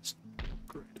buildings. Let's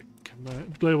upgrade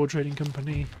a global trading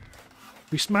company.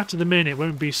 If we smatter them in, it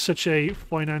won't be such a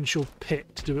financial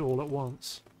pit to do it all at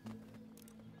once.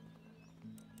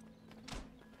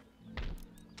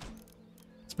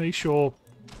 Let's make sure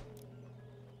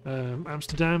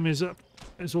Amsterdam is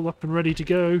all up and ready to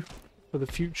go for the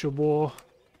future war.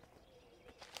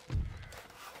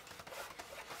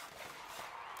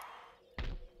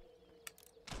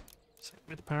 Same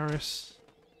with Paris.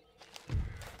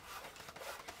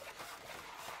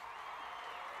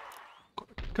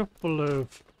 Couple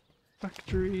of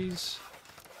factories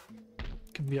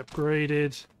can be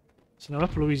upgraded. So now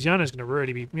Upper Louisiana is going to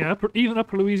really be... Yeah, even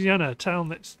Upper Louisiana, a town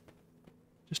that's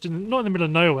just not in the middle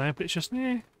of nowhere, but it's just...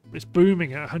 it's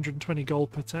booming at 120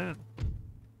 gold per turn.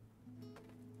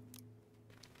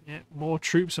 Yeah, more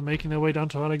troops are making their way down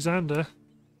to Alexander.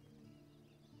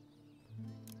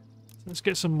 So let's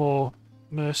get some more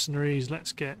mercenaries.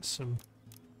 Let's get some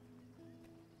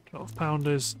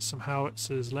 12-pounders, some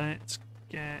howitzers. Let's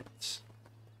get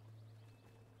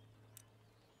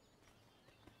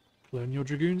Colonial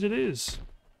Dragoons it is.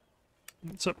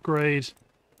 Let's upgrade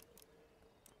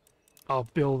our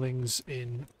buildings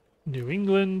in New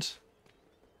England.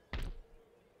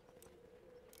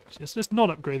 Let's not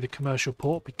upgrade the commercial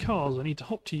port because I need to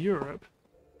hop to Europe.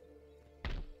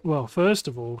 Well, first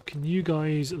of all, can you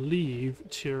guys leave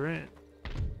Turin?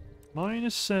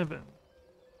 -7.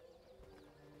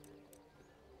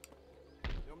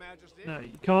 No,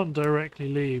 you can't directly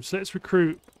leave, so let's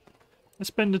recruit. Let's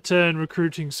spend a turn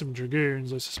recruiting some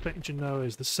dragoons. I suspect Genoa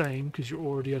is the same, because you're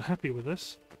already unhappy with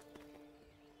us.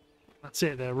 That's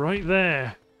it, they're right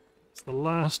there. It's the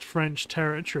last French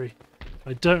territory.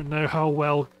 I don't know how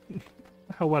well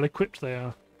equipped they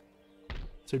are.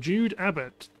 So Jude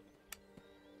Abbott.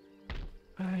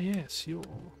 Ah yes, you're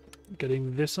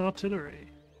getting this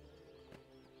artillery.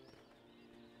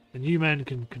 And you men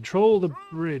can control the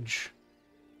bridge.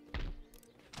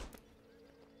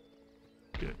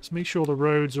 Good. Let's make sure the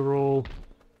roads are all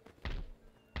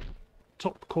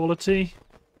top quality.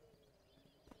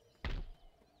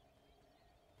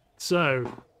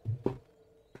 So,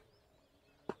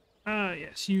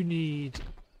 yes, you need.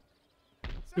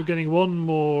 You're getting one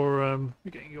more.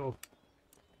 You're getting your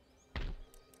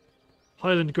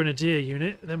Highland Grenadier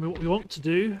unit. Then what we want to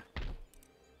do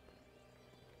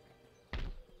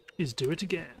is do it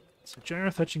again. So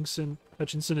Jareth Hutchinson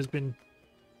has been.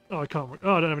 Oh, I can't.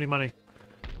 Oh, I don't have any money.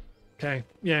 Okay,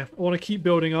 yeah, I want to keep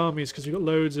building armies because we've got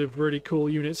loads of really cool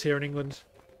units here in England.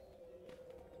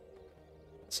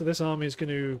 So this army is going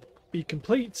to be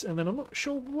complete, and then I'm not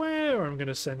sure where I'm going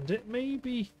to send it.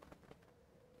 Maybe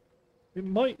it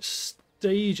might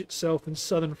stage itself in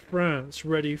southern France,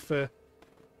 ready for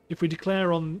if we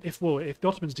declare on if the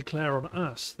Ottomans declare on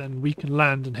us, then we can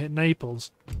land and hit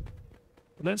Naples.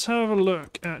 But let's have a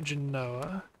look at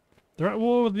Genoa. They're at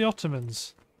war with the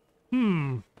Ottomans.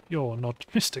 You're not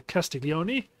Mr.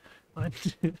 Castiglione.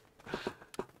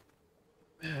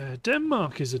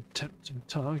 Denmark is a tempting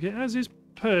target, as is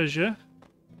Persia.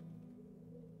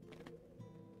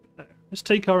 Let's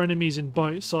take our enemies in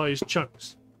bite-sized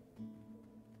chunks.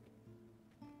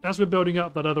 As we're building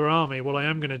up that other army, what I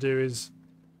am going to do is...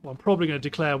 Well, I'm probably going to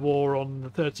declare war on the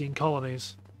 13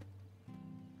 colonies.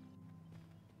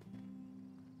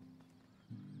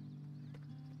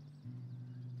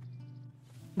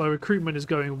 My recruitment is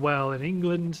going well in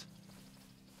England.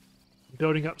 I'm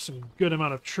building up some good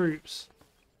amount of troops.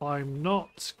 I'm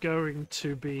not going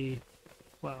to be...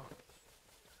 Well...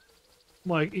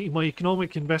 My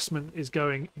economic investment is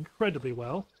going incredibly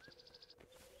well.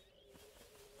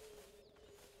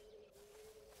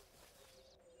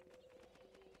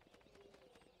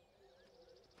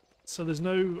 So there's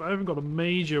no... I haven't got a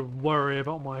major worry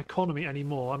about my economy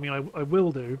anymore. I mean, I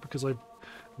will do, because I'm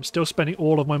still spending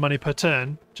all of my money per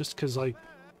turn, just because I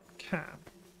can.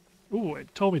 Ooh,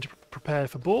 it told me to prepare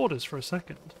for borders for a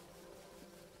second.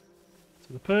 So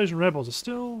the Persian rebels are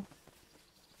still...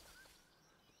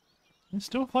 They're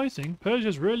still fighting.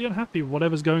 Persia's really unhappy with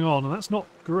whatever's going on, and that's not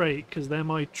great, because they're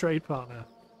my trade partner.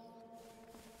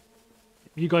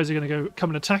 You guys are going to come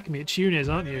and attack me at Tunis,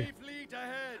 aren't you?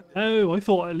 Oh, I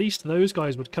thought at least those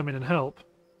guys would come in and help.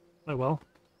 Oh well.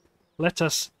 Let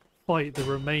us fight the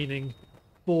remaining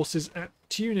forces at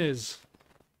Tunis.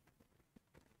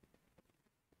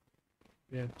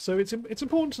 Yeah, so it's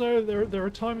important to know there are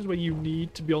times where you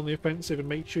need to be on the offensive and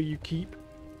make sure you keep,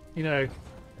 you know,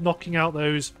 knocking out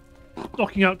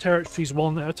territories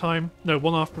one at a time. No,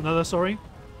 one after another, sorry.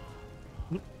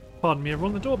 Pardon me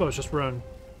everyone, the doorbell's just rung.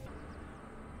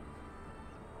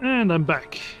 And I'm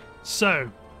back.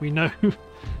 So, we know...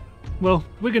 Well,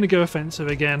 we're going to go offensive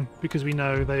again, because we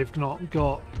know they've not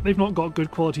got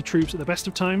good quality troops at the best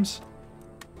of times.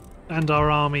 And our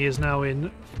army is now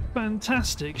in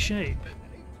fantastic shape.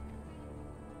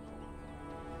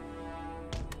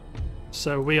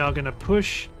 So we are going to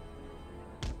push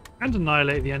and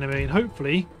annihilate the enemy, and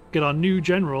hopefully get our new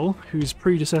general, whose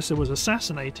predecessor was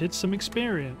assassinated, some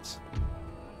experience.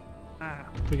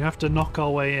 We have to knock our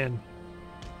way in.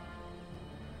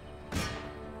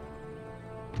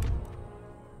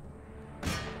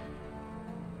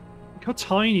 Look how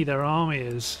tiny their army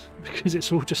is, because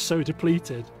it's all just so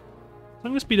depleted. So I'm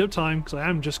going to speed up time, because I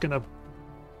am just going to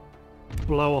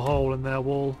blow a hole in their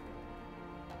wall.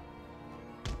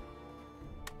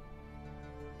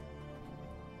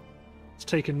 It's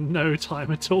taken no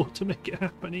time at all to make it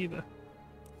happen either.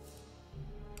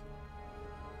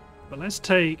 But let's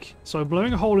take... So I'm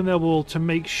blowing a hole in their wall to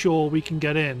make sure we can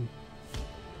get in.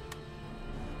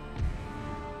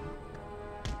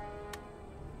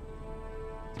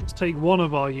 Let's take one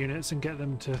of our units and get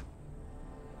them to...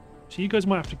 So you guys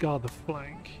might have to guard the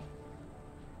flank.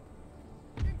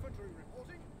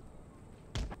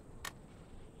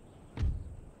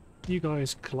 You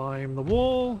guys climb the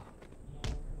wall.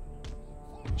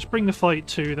 Just bring the fight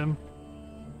to them.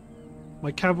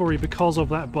 My cavalry, because of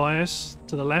that bias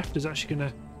to the left, is actually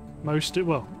going to...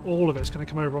 Well, all of it's going to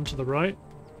come over onto the right.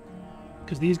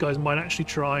 Because these guys might actually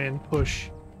try and push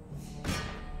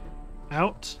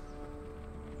out.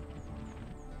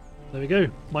 There we go.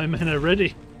 My men are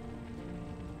ready.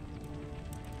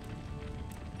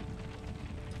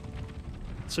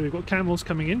 So we've got camels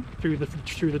coming in through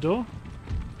the door.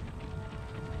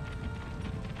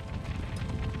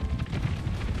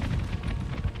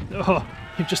 Oh,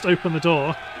 you've just opened the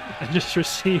door and just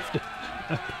received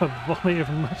a volley of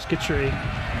musketry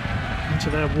into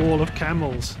their wall of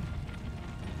camels.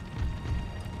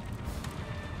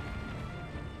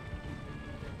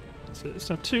 So let's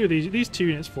have two of these two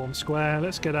units form square.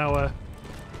 Let's get our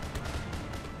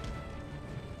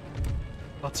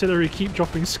artillery keep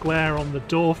dropping square on the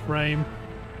door frame.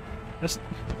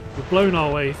 We've blown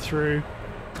our way through.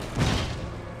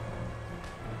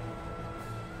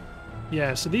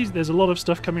 Yeah, so there's a lot of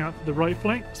stuff coming out to the right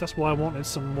flank, so that's why I wanted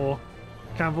some more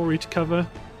cavalry to cover,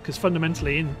 because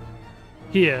fundamentally in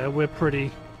here we're pretty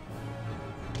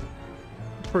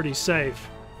safe.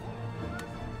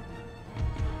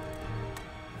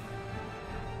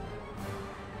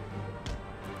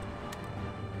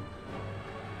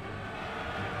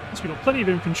 So we've got plenty of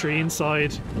infantry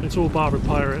inside, and it's all Barbary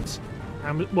pirates.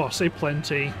 And, well, I say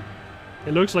plenty.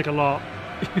 It looks like a lot,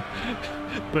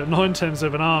 but not in terms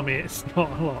of an army, it's not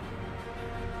a lot.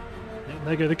 Yeah,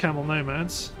 there go the camel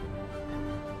nomads.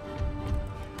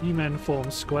 You men form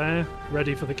square,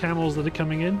 ready for the camels that are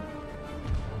coming in.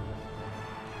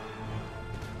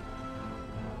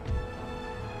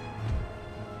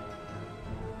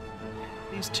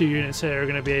 These two units here are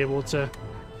going to be able to...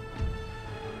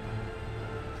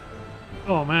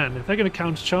 Oh man, if they're going to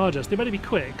counter-charge us, they better be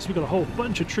quick, because we've got a whole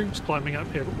bunch of troops climbing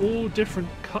up here, of all different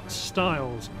cut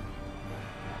styles.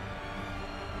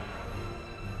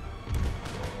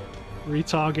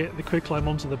 Retarget the quick climb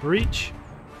onto the breach.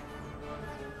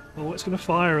 Oh, it's going to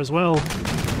fire as well. So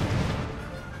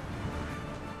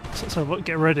let's have a look,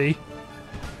 get ready.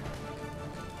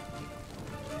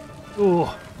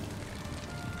 Oh.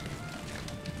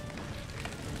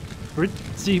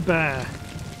 Pretty bad.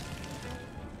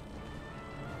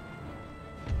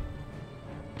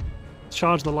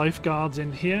 Charge the lifeguards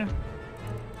in here.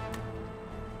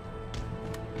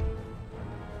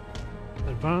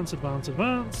 Advance, advance,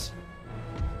 advance.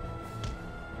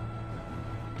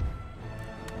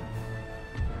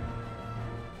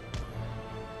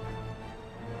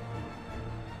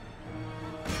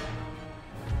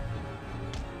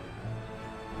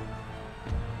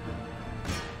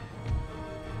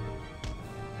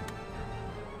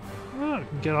 Oh, we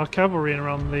can get our cavalry in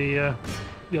around the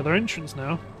other entrance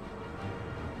now.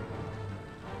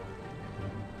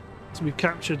 We've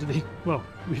captured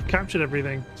we've captured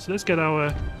everything. So let's get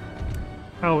our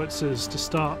howitzers to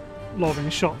start lobbing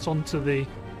shots onto the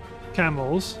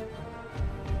camels.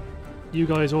 You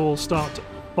guys all start to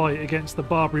fight against the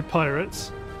Barbary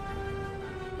pirates.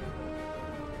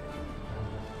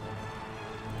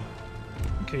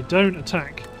 Okay, don't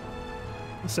attack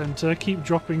the centre. Keep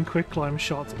dropping quick climb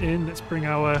shots in. Let's bring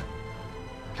our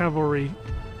cavalry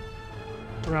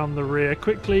around the rear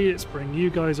quickly. Let's bring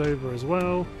you guys over as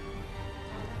well.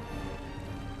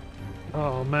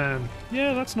 Oh man,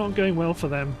 yeah, that's not going well for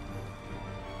them.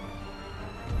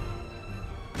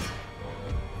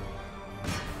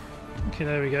 Okay,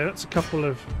 there we go. That's a couple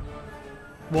of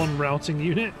one routing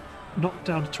unit, knocked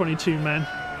down to 22 men.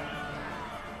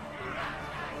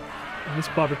 And this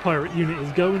Barbary pirate unit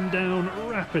is going down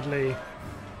rapidly.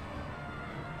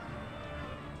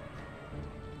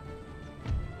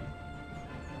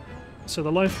 So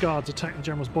the lifeguards attack the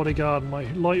general's bodyguard, and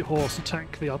my light horse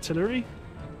attack the artillery.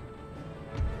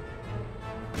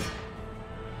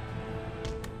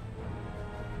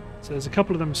 So there's a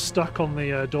couple of them stuck on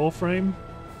the door frame.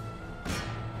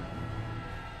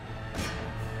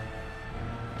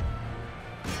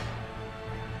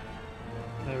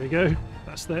 There we go.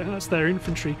 That's their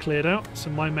infantry cleared out, so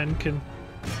my men can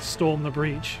storm the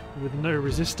breach with no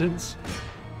resistance.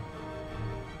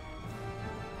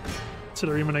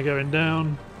 Artillerymen are going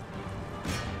down.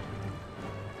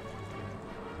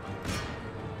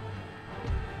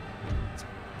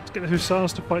 Let's get the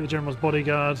hussars to fight the general's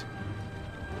bodyguard.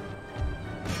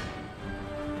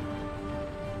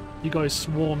 You guys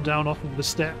swarm down off of the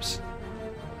steps.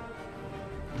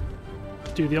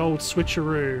 Do the old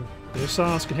switcheroo. The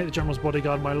hussars can hit the general's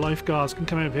bodyguard. My lifeguards can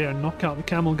come over here and knock out the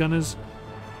camel gunners.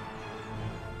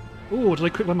 Oh, did I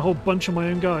quick climb a whole bunch of my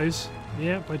own guys?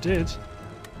 Yep, I did.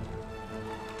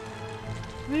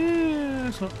 Yeah,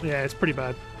 it's not. Yeah, it's pretty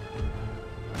bad.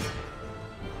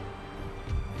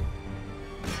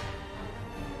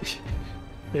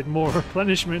 Bit more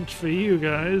replenishment for you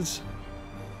guys.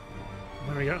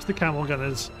 There we go, it's the camel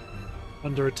gunners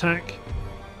under attack.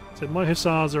 So my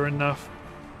hussars are enough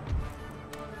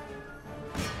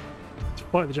to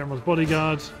fight the general's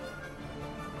bodyguard.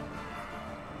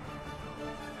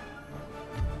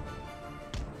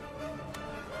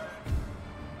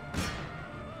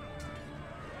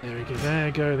 There we go,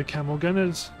 there go the camel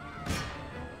gunners.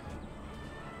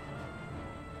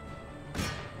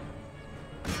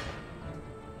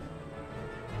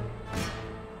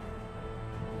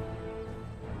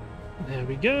 There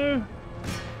we go.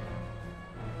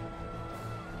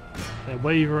 They're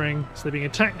wavering, so they're being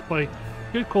attacked by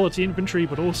good quality infantry,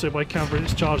 but also by cavalry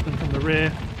that's charged them from the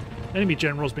rear. Enemy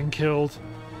general's been killed.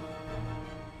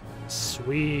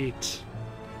 Sweet.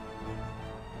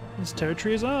 This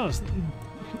territory is ours.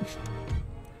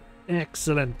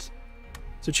 Excellent.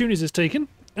 So Tunis is taken,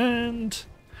 and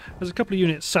There's a couple of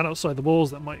units sat outside the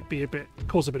walls that might be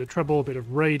cause a bit of trouble, a bit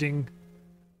of raiding.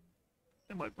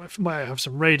 They might have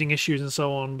some raiding issues and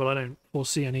so on, but I don't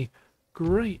foresee any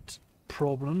great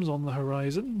problems on the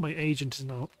horizon. My agent is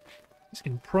now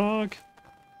in Prague.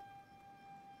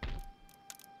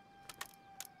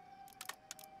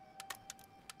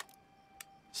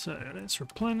 So let's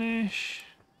replenish.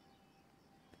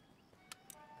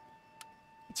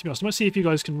 To be honest, I might see if you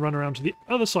guys can run around to the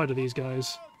other side of these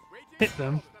guys, hit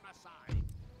them,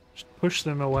 just push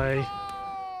them away. I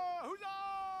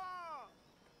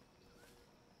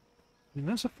mean,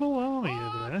 that's a full army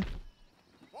over there.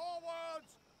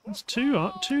 That's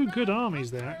two good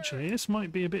armies there, actually. This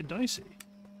might be a bit dicey.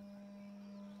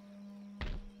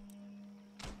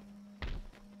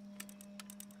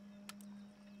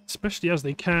 Especially as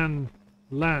they can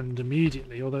land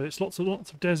immediately, although it's lots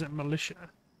of desert militia.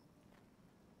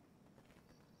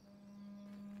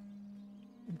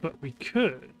 But we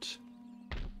could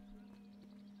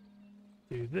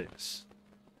do this.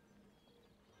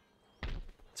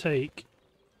 Take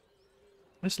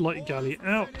this light galley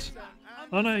out.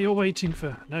 Oh no, you're waiting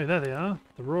for... No, there they are.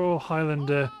 The Royal Highland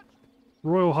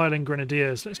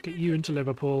Grenadiers. Let's get you into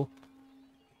Liverpool.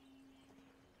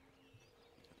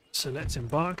 So let's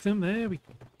embark them there.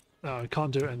 Oh, I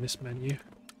can't do it in this menu.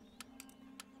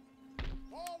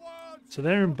 So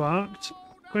they're embarked.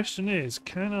 Question is,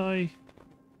 can I...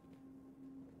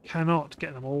 Cannot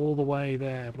get them all the way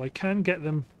there, but I can get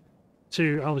them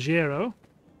to Alghero.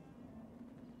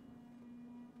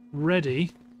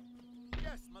 Ready.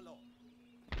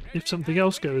 If something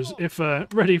else goes, if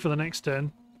ready for the next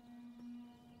turn.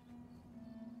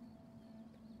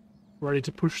 Ready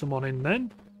to push them on in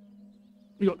then.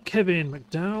 We got Kevin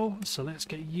McDowell, so let's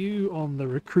get you on the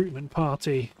recruitment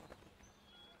party.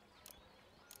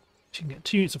 You can get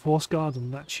 2 units of horse guard,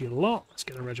 and that's your lot. Let's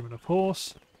get a regiment of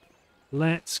horse.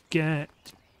 Let's get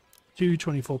 2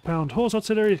 24-pound horse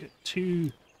artillery. Let's get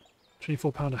 2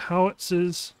 24-pounder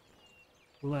howitzers.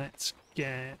 Let's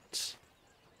get...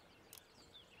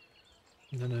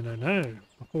 No.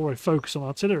 Before I focus on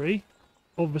artillery,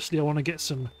 obviously I want to get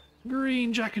some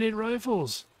green-jacketed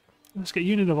rifles. Let's get a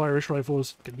unit of Irish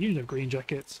rifles, get a unit of green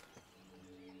jackets.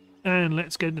 And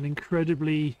let's get an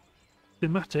incredibly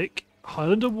thematic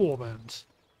Highlander warband.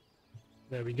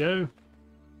 There we go.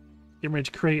 Getting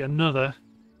ready to create another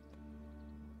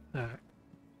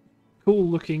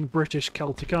cool-looking British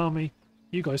Celtic army.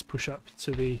 You guys push up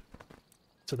to the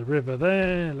river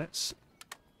there. Let's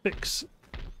fix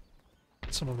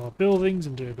some of our buildings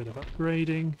and do a bit of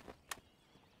upgrading.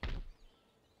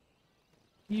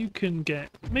 You can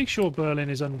make sure Berlin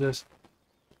is under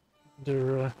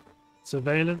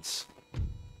surveillance.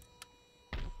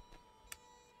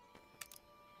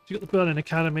 You got the Berlin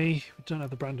Academy. We don't have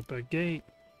the Brandenburg Gate.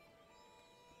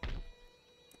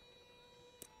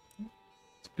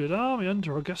 It's a good army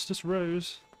under Augustus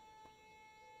Rose.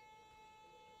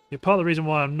 Yeah, part of the reason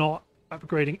why I'm not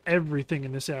upgrading everything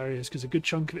in this area is because a good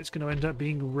chunk of it's going to end up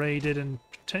being raided and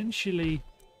potentially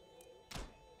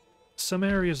some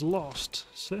areas lost.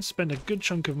 So let's spend a good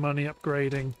chunk of money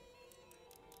upgrading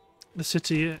the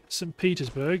city at St.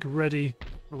 Petersburg, ready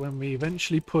for when we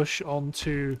eventually push on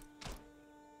to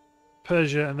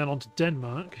Persia and then on to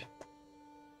Denmark.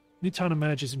 New town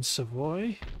emerges in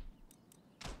Savoy.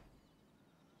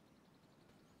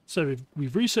 So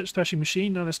we've researched thrashing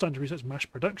machine, now they're starting to research mass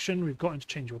production, we've got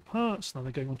interchangeable parts, now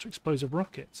they're going on to explosive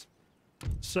rockets.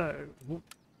 So,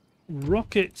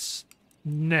 rockets,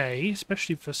 nay,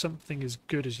 especially for something as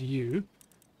good as you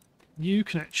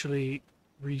can actually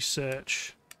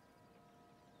research...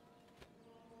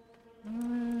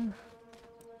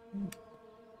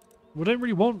 we don't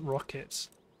really want rockets.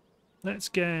 Let's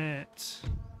get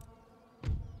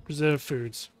preserved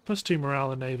foods, +2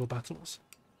 morale in naval battles.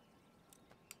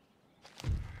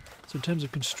 So in terms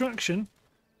of construction,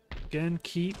 again,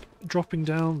 keep dropping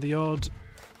down the odd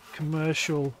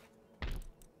commercial,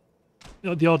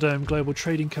 the odd global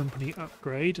trading company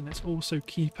upgrade, and let's also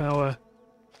keep our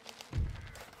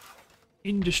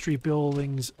industry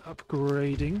buildings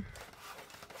upgrading,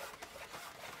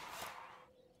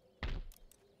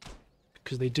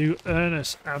 because they do earn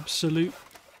us absolute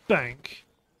bank.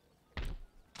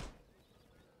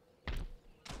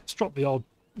 Let's drop the odd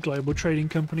global trading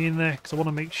company in there because I want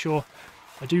to make sure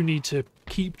I do need to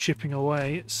keep chipping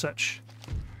away at such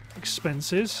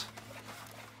expenses.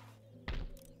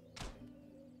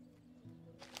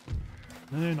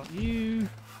 No, not you.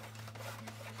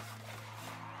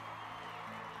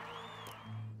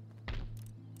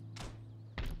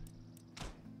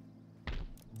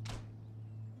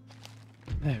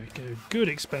 There we go. Good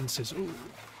expenses. Ooh.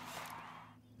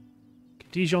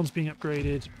 Dijon's being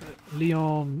upgraded, but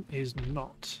Lyon is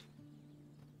not.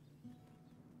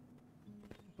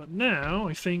 But now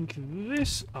I think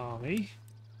this army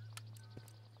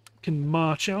can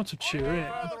march out of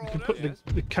Turin. We can put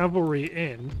the cavalry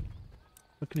in.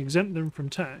 We can exempt them from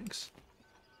tax.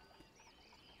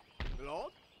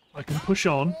 I can push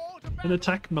on and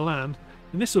attack Milan,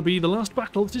 and this will be the last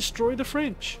battle to destroy the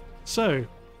French. So,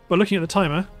 by looking at the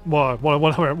timer, what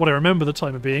I remember the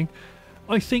timer being,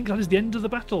 I think that is the end of the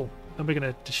battle, and we're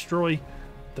going to destroy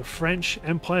the French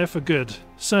Empire for good.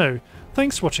 So,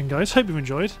 thanks for watching, guys. Hope you've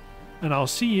enjoyed, and I'll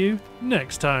see you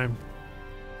next time.